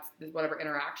that had this whatever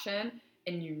interaction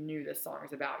and you knew this song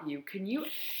was about you.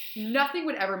 Nothing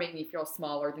would ever make me feel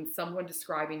smaller than someone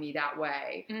describing me that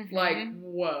way. Mm-hmm. Like,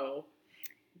 whoa.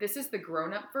 This is the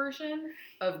grown-up version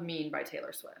of Mean by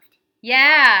Taylor Swift.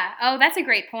 Yeah. Oh, that's a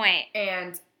great point.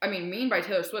 And I mean, Mean by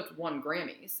Taylor Swift won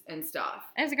Grammys and stuff.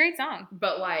 It was a great song.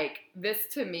 But like, this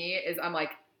to me is, I'm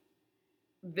like,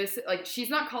 this, like, she's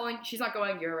not going,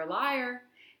 you're a liar,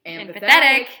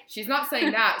 empathetic. She's not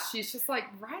saying that. She's just like,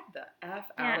 ride the F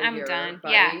out of here, done.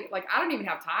 buddy. Yeah. Like, I don't even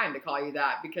have time to call you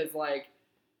that because, like,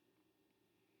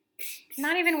 it's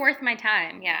not even worth my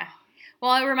time. Yeah.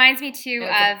 Well, it reminds me too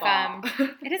of,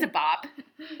 it is a bop.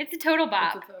 It's a total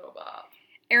bop. It's a total bop.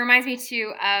 It reminds me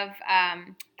too of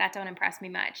That Don't Impress Me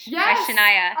Much by Yes!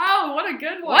 Shania. Oh, what a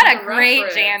good one. What a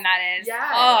great jam that is.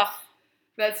 Yes. Oh,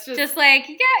 That's just like,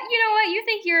 yeah, you know what? You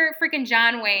think you're freaking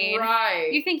John Wayne. Right.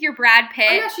 You think you're Brad Pitt.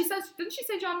 Oh, yeah, didn't she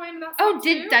say John Wayne in that song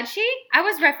too? Does she? I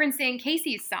was referencing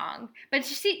Kacey's song. But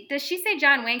does she say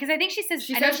John Wayne? Because I think she says,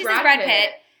 I know she says Brad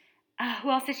Pitt.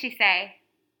 Who else did she say?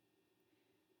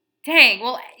 Dang.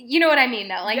 Well, you know what I mean,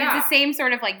 though. Like, It's the same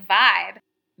sort of, like, vibe.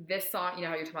 This song, you know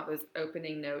how you're talking about those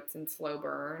opening notes and slow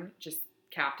burn just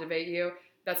captivate you?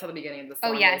 That's how the beginning of the song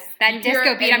Oh, yes. is. That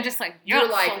disco beat, I'm just like, you're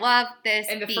like, love this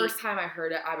And the beat. first time I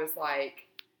heard it, I was like,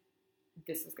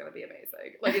 this is going to be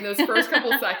amazing. Like, in those first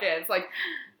couple seconds, like,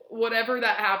 whatever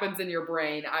that happens in your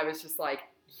brain, I was just like,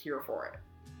 here for it.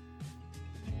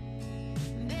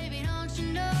 Baby, don't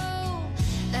you know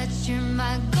that you're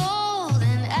my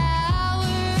golden hour?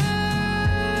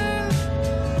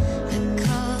 The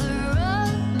color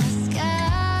of my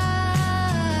sky.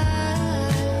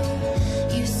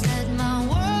 You set my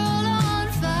world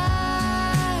on fire.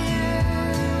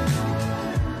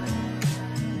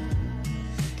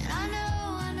 And I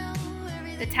know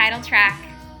everything. The title track.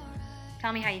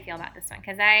 Tell me how you feel about this one.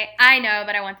 Because I know,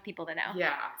 but I want the people to know.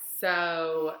 Yeah,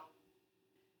 so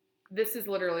this is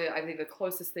literally, I think, the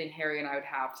closest thing Harry and I would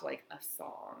have to, like, a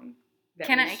song.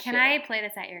 Can I play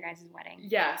this at your guys' wedding?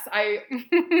 Yes,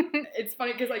 it's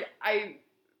funny because, like,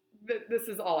 this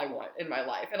is all I want in my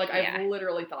life. And, like, I've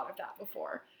literally thought of that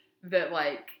before. That,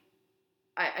 like,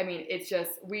 I mean, it's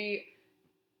just, he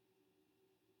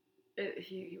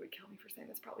would kill me for saying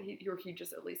this probably, or he'd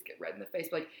just at least get red in the face.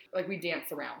 But like we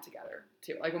dance around together,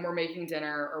 too. Like, when we're making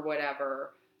dinner or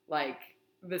whatever, like,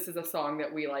 this is a song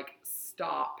that we, like,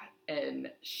 stop and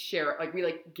share it. Like, we,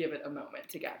 like, give it a moment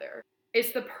together.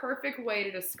 It's the perfect way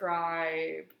to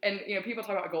describe, and, you know, people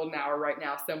talk about golden hour right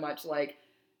now so much, like,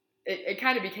 it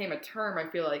kind of became a term, I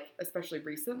feel like, especially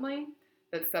recently,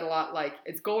 that said a lot, like,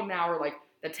 it's golden hour, like,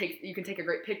 you can take a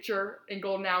great picture in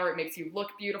golden hour, it makes you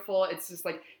look beautiful, it's just,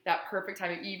 like, that perfect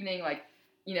time of evening, like,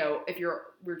 you know, we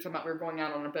were going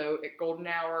out on a boat at golden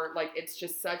hour, like, it's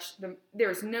just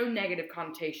there's no negative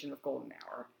connotation with golden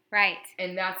hour. Right.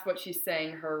 And that's what she's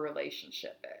saying her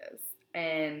relationship is.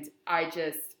 And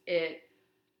it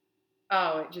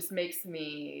just makes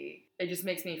me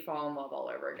fall in love all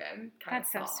over again.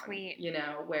 That's so sweet. You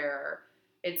know, where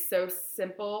it's so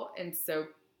simple and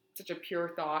such a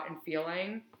pure thought and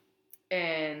feeling.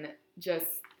 And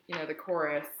just, you know, the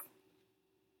chorus,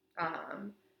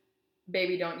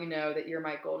 baby, don't you know that you're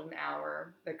my golden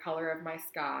hour, the color of my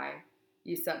sky.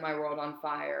 You set my world on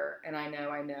fire, and I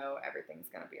know everything's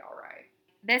going to be all right.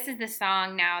 This is the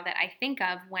song now that I think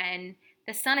of when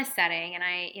the sun is setting, and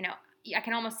I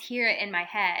can almost hear it in my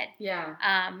head. Yeah.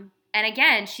 And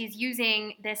again, she's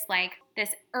using this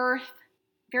earth,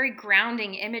 very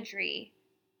grounding imagery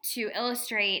to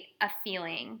illustrate a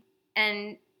feeling,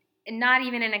 and not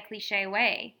even in a cliche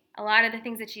way. A lot of the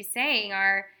things that she's saying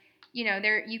are, you know,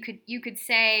 you could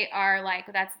say are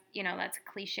like, that's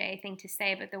a cliche thing to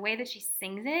say, but the way that she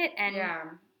sings it, and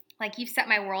like, you've set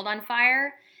my world on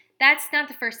fire, that's not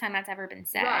the first time that's ever been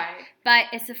said. Right. But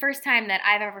it's the first time that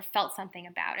I've ever felt something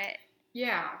about it.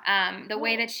 Yeah. The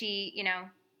way that she, you know,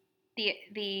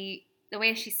 the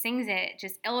way she sings it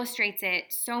just illustrates it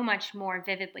so much more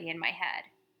vividly in my head.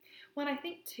 Well, and I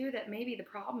think, too, that maybe the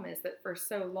problem is that for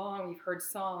so long we've heard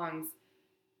songs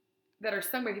that are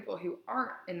sung by people who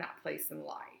aren't in that place in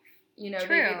life. You know,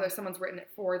 True. maybe someone's written it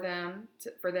for them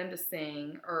to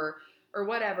sing or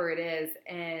whatever it is,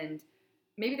 and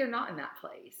maybe they're not in that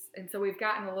place. And so we've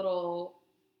gotten a little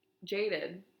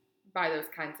jaded by those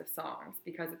kinds of songs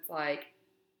because it's like,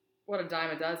 what a dime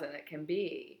a dozen it can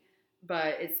be.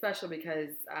 But it's special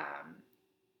because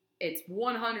it's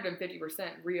 150%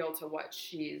 real to what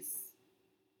she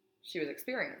was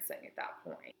experiencing at that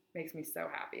point. Makes me so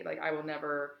happy. Like, I will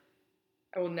never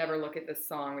look at this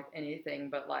song with anything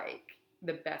but, like,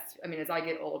 the best. I mean, as I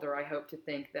get older, I hope to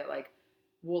think that, like,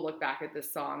 we'll look back at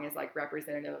this song as, like,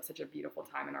 representative of such a beautiful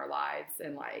time in our lives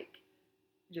and, like,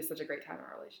 just such a great time in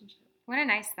our relationship. What a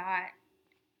nice thought.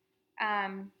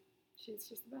 She's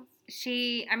just the best.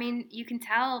 I mean, you can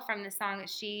tell from the song that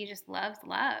she just loves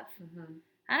love. Mm-hmm.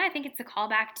 And I think it's a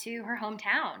callback to her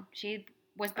hometown. She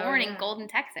was born in Golden,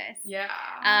 Texas. Yeah.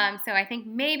 So I think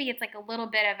maybe it's like a little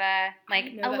bit of a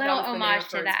little homage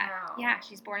to that. Town. Yeah,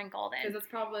 she's born in Golden. Because it's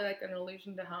probably like an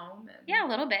allusion to home. And yeah, a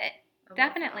little bit.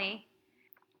 Definitely.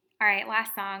 All right,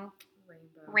 last song.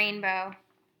 Rainbow.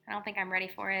 I don't think I'm ready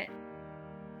for it.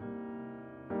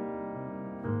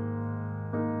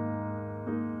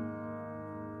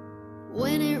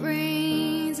 When it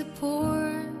rains, it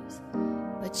pours,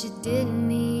 but you didn't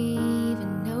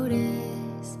even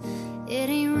notice. It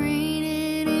ain't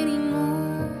raining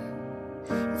anymore.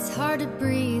 It's hard to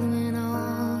breathe when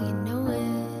all you know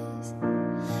is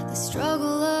the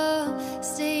struggle of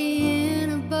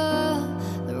staying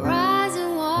above the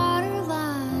rising water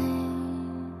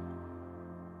line.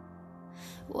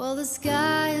 Well, the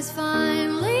sky is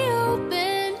finally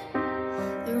open.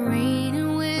 The rain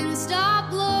and wind stop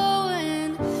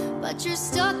blowing, but you're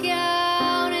stuck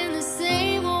out in the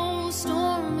same old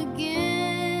storm again.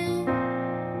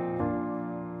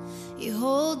 You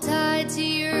hold tight to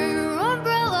your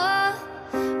umbrella.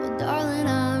 Well, darling,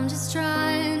 I'm just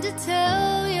trying to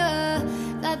tell you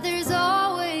that there's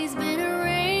always been a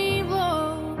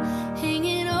rainbow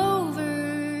hanging over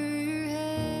your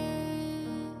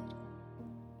head.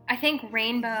 I think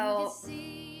Rainbow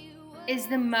is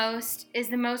the most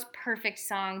perfect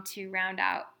song to round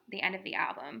out the end of the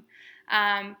album,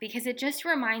 because it just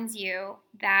reminds you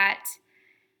that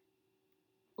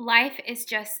life is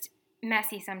just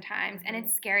messy sometimes, and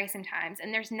it's scary sometimes,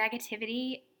 and there's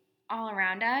negativity all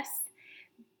around us.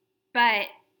 But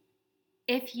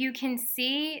if you can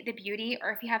see the beauty, or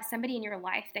if you have somebody in your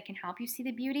life that can help you see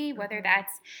the beauty, whether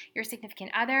that's your significant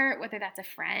other, whether that's a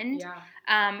friend,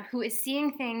 who is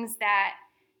seeing things that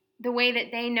the way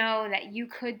that they know that you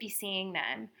could be seeing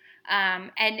them,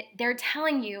 and they're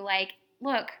telling you, like,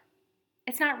 look,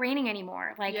 it's not raining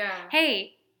anymore. Like,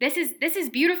 hey, this is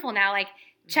beautiful now. Like,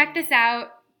 check this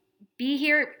out. Be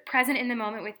here, present in the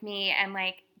moment with me, and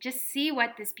like just see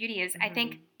what this beauty is. I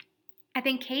think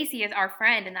Kacey is our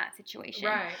friend in that situation,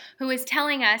 who is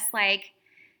telling us, like,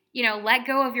 you know, let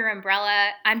go of your umbrella.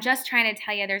 I'm just trying to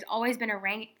tell you, there's always been a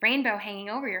rainbow hanging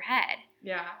over your head.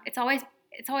 Yeah, it's always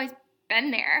been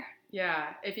there.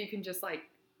 Yeah, if you can just like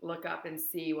look up and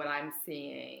see what I'm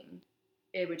seeing,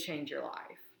 it would change your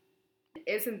life.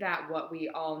 Isn't that what we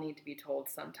all need to be told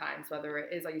sometimes, whether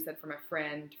it is, like you said, from a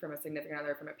friend, from a significant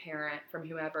other, from a parent, from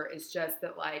whoever? It's just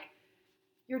that, like,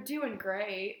 you're doing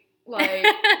great. Like,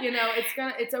 you know,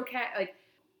 it's okay. Like,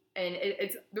 and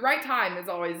it's the right time is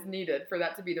always needed for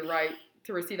that to be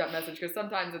to receive that message, because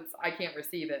sometimes I can't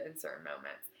receive it in certain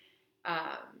moments.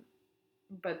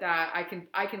 But that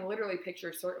I can literally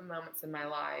picture certain moments in my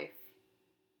life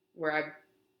where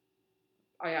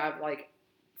I have like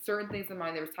certain things in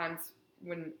mind. There was times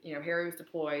when, you know, Harry was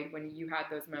deployed, when you had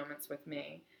those moments with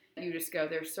me. You just go,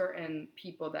 there's certain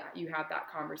people that you have that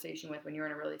conversation with when you're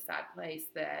in a really sad place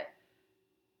that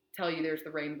tell you there's the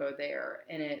rainbow there,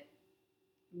 and it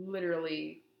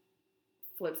literally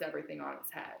flips everything on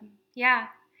its head. Yeah.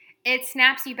 It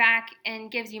snaps you back and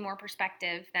gives you more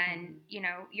perspective than, you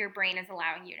know, your brain is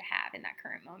allowing you to have in that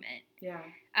current moment. Yeah.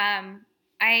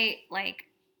 I like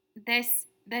this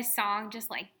song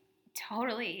just like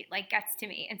totally like gets to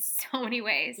me in so many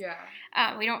ways.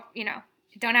 Yeah. We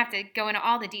don't have to go into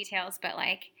all the details, but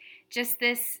like just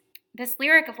this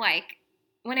lyric of like,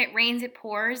 when it rains, it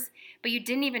pours, but you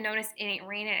didn't even notice it ain't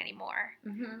raining anymore.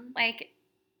 Like,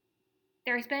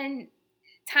 there's been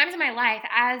times in my life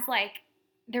as like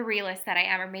the realist that I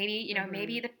am, or maybe, you know,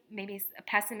 maybe a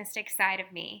pessimistic side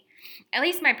of me, at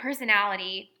least my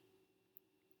personality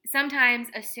sometimes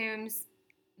assumes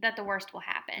that the worst will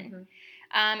happen.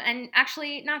 And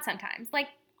actually not sometimes, like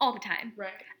all the time.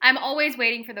 Right. I'm always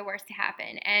waiting for the worst to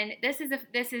happen. And this is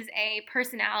a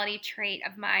personality trait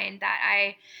of mine that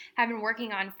I have been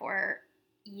working on for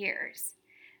years.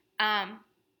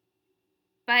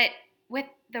 But with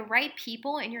the right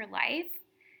people in your life,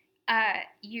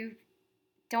 you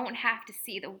don't have to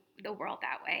see the world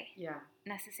that way. Yeah.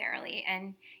 Necessarily.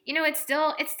 And you know, it's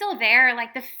still there.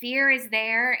 Like, the fear is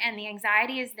there and the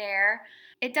anxiety is there.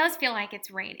 It does feel like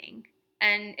it's raining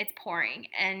and it's pouring,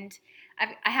 and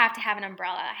I have to have an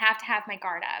umbrella. I have to have my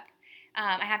guard up.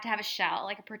 I have to have a shell,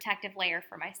 like a protective layer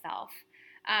for myself.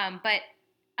 But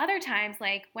other times,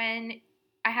 like when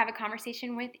I have a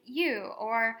conversation with you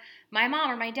or my mom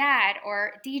or my dad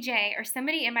or DJ or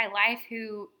somebody in my life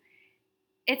who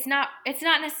it's not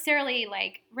necessarily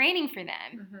like raining for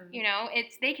them. You know,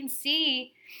 they can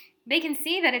see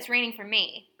that it's raining for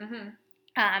me.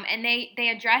 And they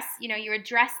address, you know, you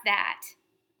address that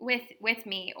with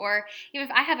me, or if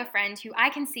I have a friend who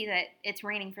I can see that it's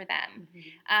raining for them,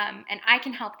 and I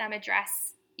can help them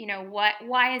address, you know,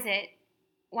 why is it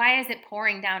why is it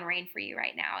pouring down rain for you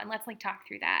right now? And let's like talk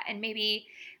through that. And maybe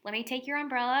let me take your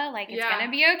umbrella. Like, it's gonna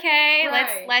be okay.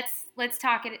 Right. Let's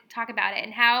talk about it,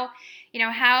 and how,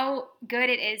 how good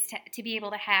it is to be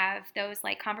able to have those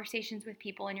like conversations with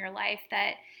people in your life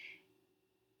that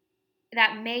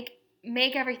make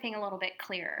everything a little bit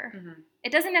clearer. Mm-hmm.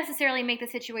 It doesn't necessarily make the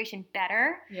situation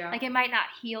better. Yeah. Like, it might not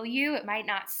heal you, it might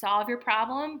not solve your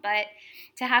problem, but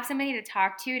to have somebody to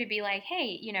talk to be like,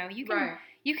 hey,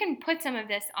 you can put some of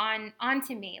this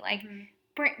onto me. Like,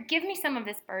 give me some of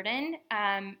this burden,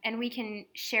 and we can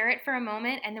share it for a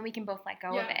moment, and then we can both let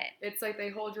go of it. It's like they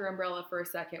hold your umbrella for a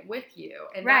second with you.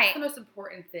 And Right. that's the most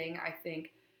important thing, I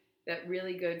think, that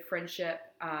really good friendship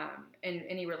in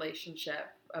any relationship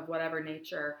of whatever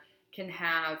nature can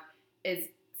have, is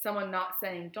someone not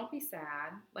saying, don't be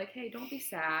sad. Like, hey, don't be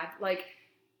sad. Like,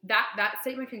 that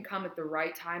statement can come at the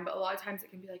right time, but a lot of times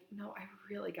it can be like, no, I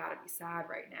really got to be sad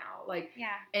right now. Like,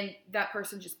 Yeah. And that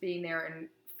person just being there and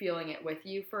feeling it with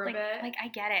you for a bit. Like, I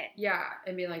get it. Yeah.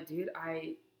 And being like, dude,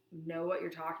 I know what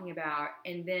you're talking about.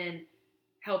 And then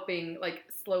helping, like,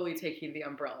 slowly taking the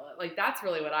umbrella. Like, that's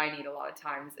really what I need a lot of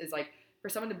times, is like for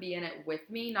someone to be in it with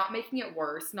me, not making it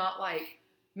worse, not like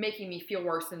making me feel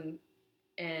worse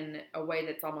in a way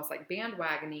that's almost like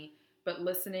bandwagony, but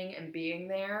listening and being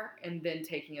there and then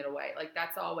taking it away. Like,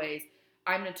 that's always,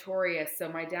 I'm notorious. So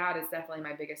my dad is definitely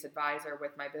my biggest advisor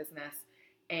with my business,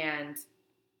 and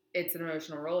it's an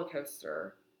emotional roller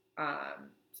coaster,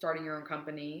 starting your own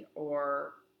company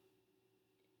or,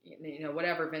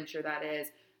 whatever venture that is.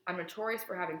 I'm notorious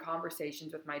for having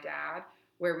conversations with my dad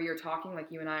where we are talking like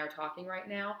you and I are talking right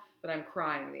now, but I'm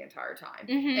crying the entire time.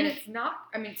 Mm-hmm. And it's not,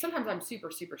 I mean, sometimes I'm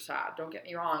super, super sad, don't get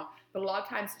me wrong, but a lot of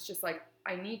times it's just like,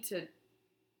 I need to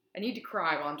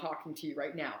cry while I'm talking to you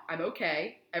right now. I'm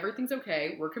okay. Everything's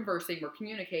okay. We're conversing, we're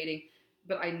communicating,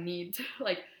 but I need to,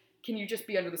 like, can you just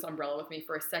be under this umbrella with me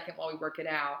for a second while we work it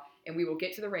out, and we will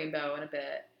get to the rainbow in a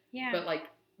bit. Yeah. But like,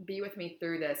 be with me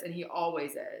through this. And he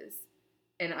always is.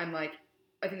 And I'm like,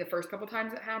 I think the first couple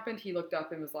times it happened, he looked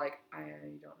up and was like, I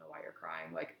don't know why you're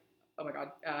crying. Like, oh my God.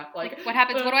 Like, what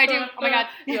happens? What do I do? Oh my God.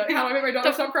 How do I make my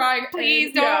daughter stop crying?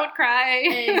 Please don't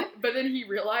cry. But then he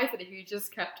realized that if he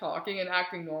just kept talking and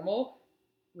acting normal,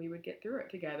 we would get through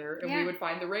it together, and we would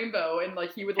find the rainbow, and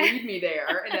like, he would lead me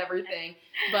there and everything.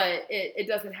 But it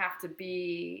doesn't have to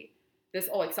be this,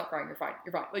 oh, like, stop crying, you're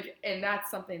fine. Like, and that's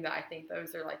something that I think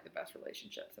those are like the best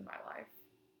relationships in my life,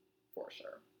 for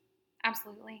sure.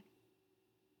 Absolutely.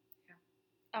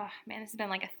 Oh man, this has been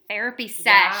like a therapy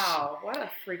sesh. Wow, what a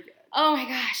freak! Oh my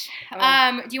gosh.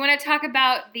 Do you want to talk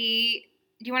about the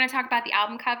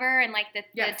album cover and like the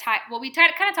title? Well, we kind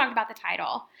of talked about the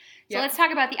title, so let's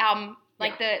talk about the album,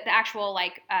 like the actual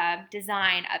like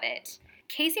design of it.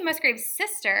 Kacey Musgraves'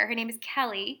 sister, her name is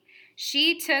Kelly.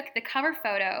 She took the cover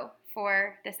photo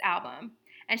for this album.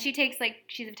 And she's a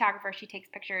photographer. She takes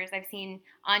pictures. I've seen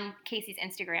on Kacey's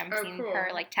Instagram, I've seen her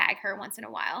like tag her once in a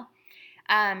while.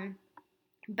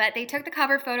 But they took the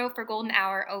cover photo for Golden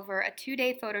Hour over a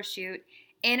 2-day photo shoot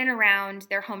in and around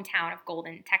their hometown of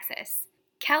Golden, Texas.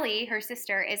 Kelly, her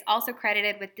sister, is also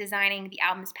credited with designing the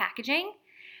album's packaging.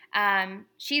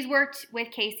 She's worked with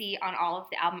Kacey on all of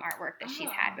the album artwork that she's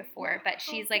had before, but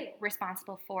she's like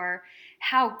responsible for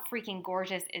how freaking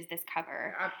gorgeous is this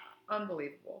cover.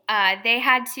 Unbelievable. They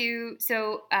had to,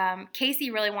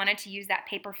 Kacey really wanted to use that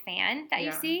paper fan that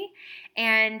you see,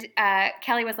 and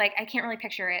Kelly was like, I can't really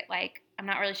picture it, like, I'm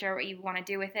not really sure what you want to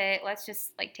do with it. Let's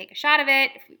just like take a shot of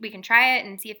it. We can try it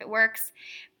and see if it works.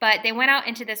 But they went out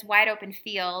into this wide open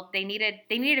field. They needed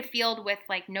a field with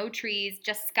like no trees,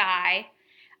 just sky,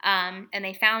 and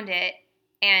they found it.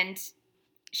 And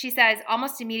she says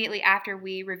almost immediately after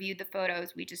we reviewed the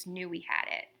photos, we just knew we had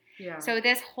it. Yeah. So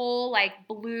this whole like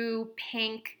blue,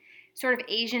 pink, sort of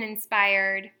Asian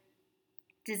inspired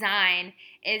design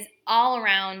is all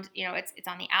around, it's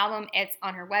on the album, it's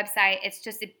on her website. It's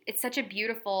just, it's such a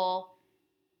beautiful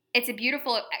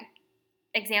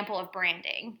example of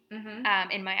branding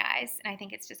in my eyes. And I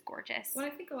think it's just gorgeous. Well, I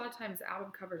think a lot of times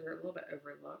album covers are a little bit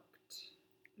overlooked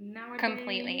nowadays.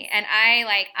 Completely. And I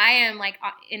am like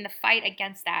in the fight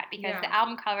against that, because the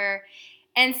album cover,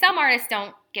 and some artists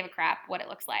don't give a crap what it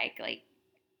looks like,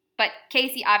 but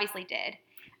Kacey obviously did.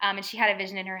 And she had a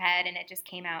vision in her head, and it just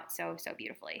came out so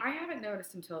beautifully. I haven't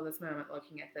noticed until this moment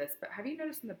looking at this, but have you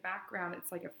noticed in the background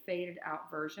it's like a faded out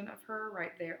version of her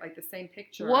right there, like the same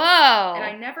picture? Whoa! And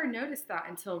I never noticed that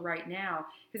until right now,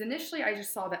 because initially I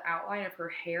just saw the outline of her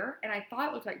hair, and I thought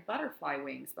it looked like butterfly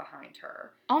wings behind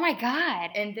her. Oh my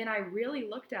God! And then I really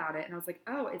looked at it, and I was like,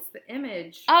 oh, it's the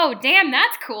image. Oh, damn,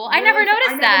 that's cool. Really? I never noticed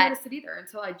I that. never noticed it either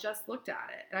until I just looked at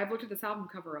it. And I've looked at this album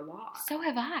cover a lot. So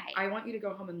have I. I want you to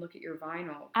go home and look at your vinyl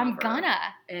cover. I'm gonna.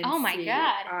 And Oh my see,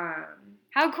 God.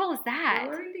 How cool is that?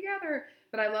 We're learning together.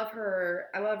 But I love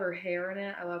her hair in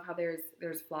it. I love how there's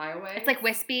flyaways. It's like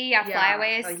wispy,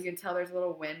 flyaways. Like you can tell there's a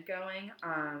little wind going.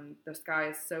 The sky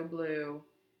is so blue,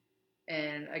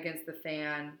 and against the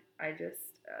fan,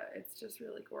 it's just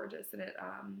really gorgeous, and it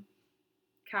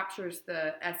captures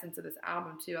the essence of this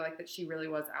album too. I like that she really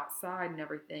was outside and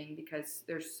everything, because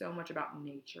there's so much about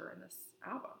nature in this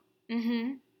album.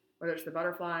 Mm-hmm. Whether it's the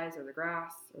butterflies or the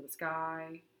grass or the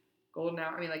sky, golden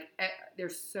hour. I mean, like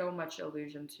there's so much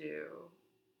allusion to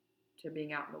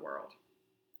being out in the world.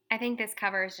 I think this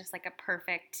cover is just like a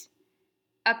perfect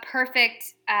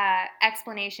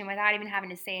explanation without even having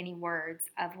to say any words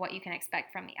of what you can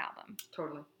expect from the album.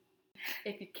 Totally.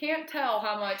 If you can't tell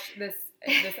how much this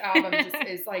album just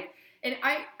is like, and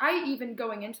I even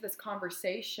going into this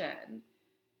conversation,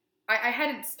 I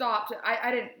hadn't stopped.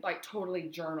 I didn't like totally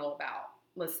journal about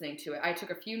listening to it. I took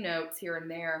a few notes here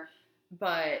and there,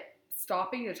 but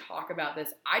stopping to talk about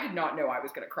this, I did not know I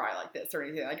was going to cry like this or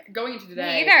anything. Like going into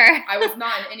today, Me either. I was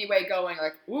not in any way going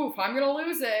like, oof, I'm going to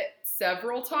lose it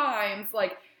several times.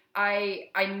 Like I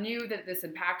knew that this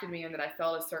impacted me and that I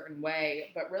felt a certain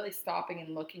way, but really stopping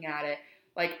and looking at it,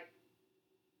 like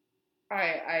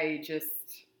I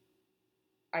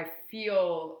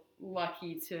feel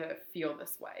lucky to feel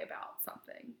this way about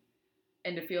something,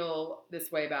 and to feel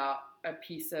this way about a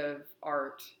piece of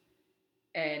art.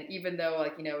 And even though,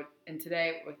 like, you know, and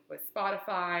today with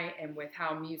Spotify and with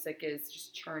how music is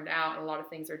just churned out and a lot of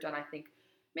things are done, I think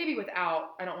maybe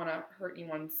without, I don't want to hurt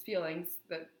anyone's feelings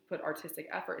that put artistic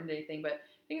effort into anything, but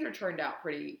things are churned out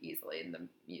pretty easily in the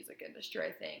music industry,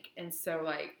 I think. And so,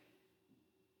 like,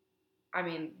 I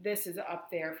mean, this is up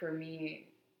there for me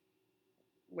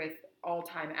with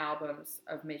all-time albums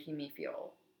of making me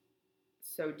feel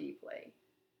so deeply.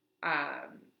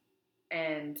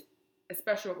 And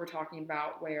especially what we're talking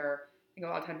about, where I think a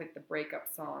lot of times like the breakup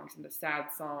songs and the sad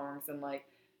songs and like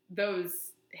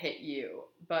those hit you,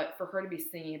 but for her to be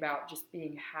singing about just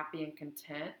being happy and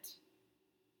content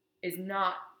is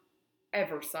not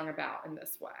ever sung about in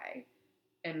this way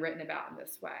and written about in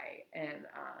this way. And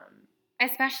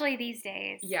especially these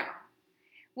days, yeah,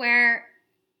 where,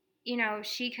 you know,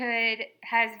 she could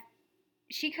have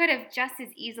just as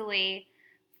easily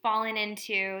fallen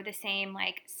into the same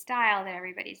like style that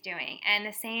everybody's doing and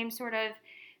the same sort of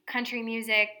country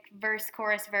music verse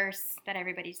chorus verse that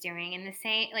everybody's doing, and the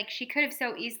same, like, she could have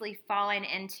so easily fallen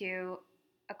into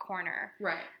a corner,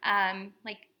 right?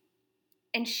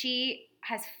 And she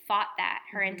has fought that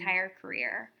her entire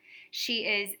career. She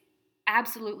is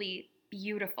absolutely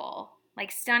beautiful,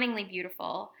 like stunningly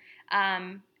beautiful.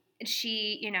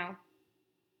 She, you know,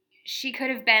 she could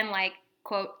have been like,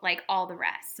 quote, like all the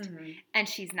rest, and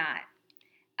she's not.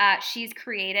 She's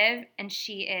creative, and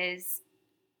she is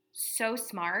so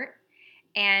smart,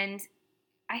 and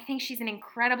I think she's an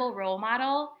incredible role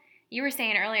model. You were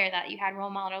saying earlier that you had role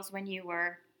models when you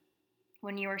were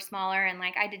smaller, and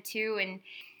like I did too, and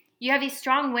you have these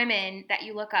strong women that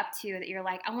you look up to that you're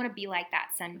like, I want to be like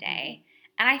that someday.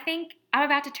 And I think I'm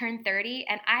about to turn 30,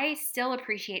 and I still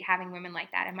appreciate having women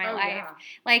like that in my life. Yeah.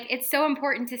 Like, it's so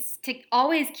important to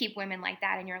always keep women like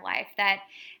that in your life that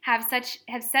have set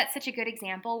such a good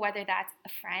example, whether that's a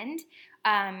friend,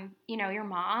 you know, your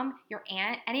mom, your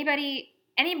aunt, anybody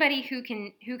who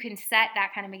can set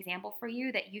that kind of example for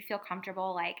you that you feel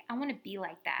comfortable, like, I want to be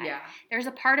like that. Yeah. There's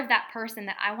a part of that person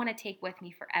that I want to take with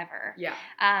me forever. Yeah.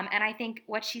 And I think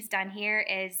what she's done here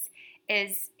is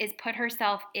put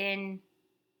herself in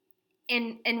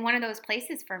one of those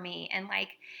places for me, and like,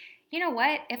 you know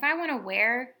what? If I want to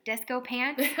wear disco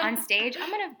pants on stage, I'm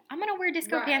gonna wear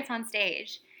disco pants on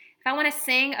stage. If I want to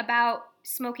sing about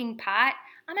smoking pot,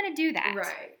 I'm gonna do that.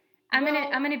 Right. I'm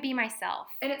gonna be myself.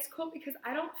 And it's cool because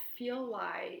I don't feel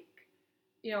like,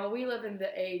 you know, we live in the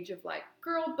age of like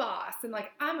girl boss and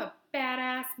like I'm a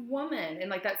badass woman, and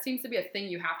like that seems to be a thing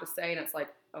you have to say, and it's like,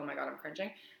 oh my god, I'm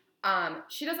cringing.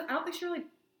 She doesn't. I don't think she really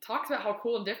talks about how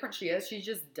cool and different she is. She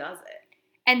just does it.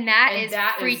 And that is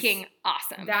freaking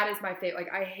awesome. That is my favorite.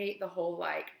 Like, I hate the whole,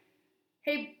 like,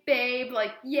 hey, babe,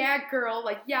 like, yeah, girl,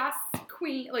 like, yes,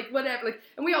 queen, like, whatever. Like,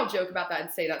 and we all joke about that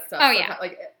and say that stuff. Oh, yeah.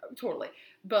 Like, totally.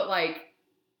 But, like,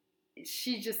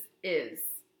 she just is.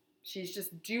 She's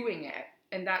just doing it.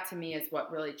 And that to me is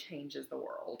what really changes the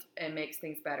world and makes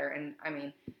things better. And I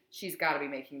mean, she's got to be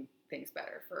making things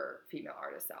better for female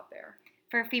artists out there.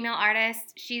 For female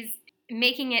artists, she's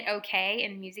making it okay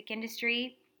in the music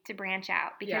industry to branch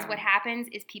out, because what happens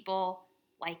is people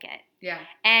like it. Yeah.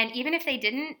 And even if they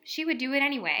didn't, she would do it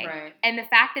anyway. Right. And the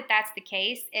fact that that's the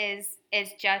case is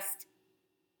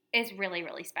really,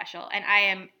 really special. And I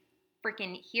am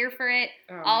freaking here for it.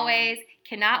 Always. Man.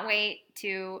 Cannot wait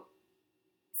to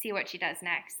see what she does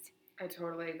next. I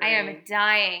totally agree. I am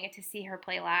dying to see her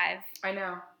play live. I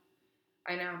know,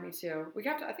 me too. We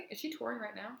have to, I think, is she touring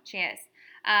right now? She is.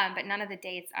 But none of the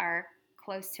dates are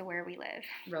close to where we live.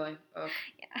 Really? Oh.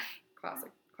 Yeah.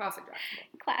 Classic Jacksonville.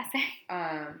 Classic.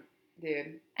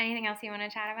 Dude. Anything else you want to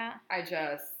chat about? I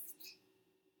just,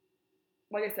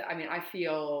 like I said, I mean, I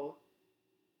feel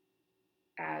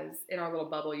as in our little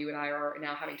bubble, you and I are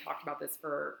now having talked about this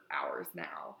for hours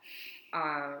now.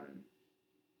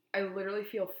 I literally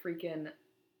feel freaking,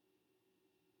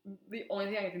 the only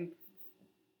thing I can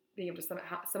think of to some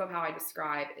of how I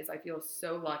describe is I feel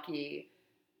so lucky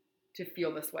to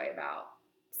feel this way about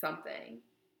something.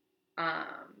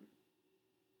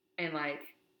 And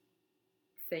like,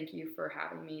 thank you for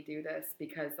having me do this,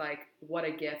 because like, what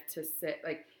a gift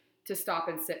to stop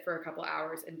and sit for a couple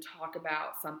hours and talk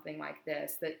about something like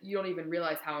this that you don't even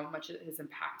realize how much it has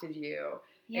impacted you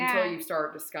until you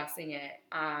start discussing it.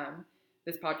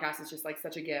 This podcast is just like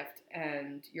such a gift,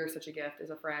 and you're such a gift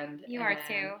as a friend. You are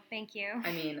too. Thank you.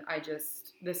 I mean,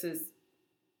 this is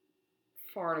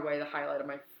far and away the highlight of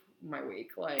my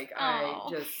week. Like,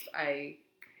 I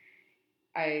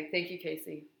thank you,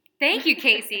 Kacey. Thank you,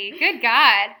 Kacey. Good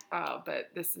God.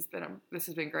 But this has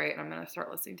been great, and I'm gonna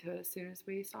start listening to it as soon as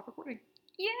we stop recording.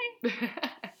 Yay.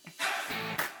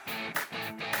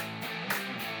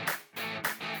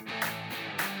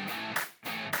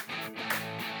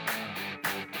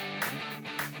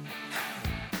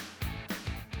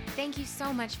 Thank you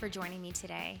so much for joining me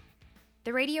today.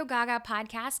 The Radio Gaga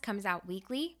podcast comes out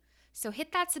weekly, so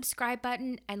hit that subscribe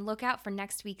button and look out for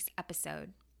next week's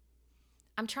episode.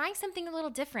 I'm trying something a little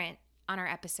different on our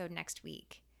episode next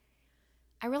week.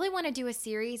 I really want to do a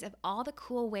series of all the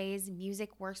cool ways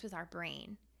music works with our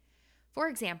brain. For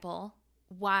example,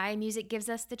 why music gives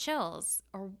us the chills,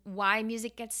 or why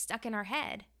music gets stuck in our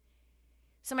head.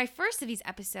 So my first of these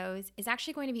episodes is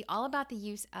actually going to be all about the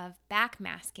use of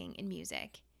backmasking in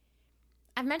music.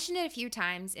 I've mentioned it a few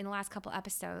times in the last couple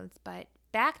episodes, but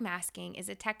backmasking is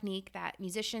a technique that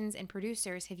musicians and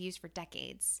producers have used for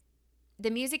decades. The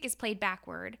music is played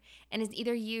backward and is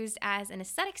either used as an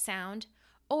aesthetic sound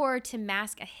or to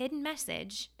mask a hidden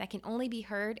message that can only be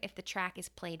heard if the track is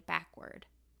played backward.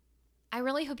 I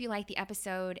really hope you like the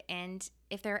episode, and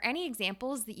if there are any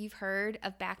examples that you've heard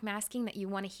of backmasking that you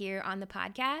want to hear on the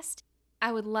podcast,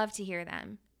 I would love to hear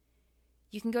them.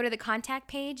 You can go to the contact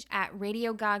page at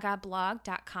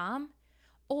radiogagablog.com,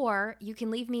 or you can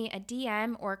leave me a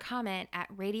DM or a comment at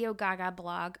Radio Gaga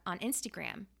Blog on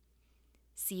Instagram.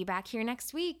 See you back here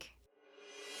next week.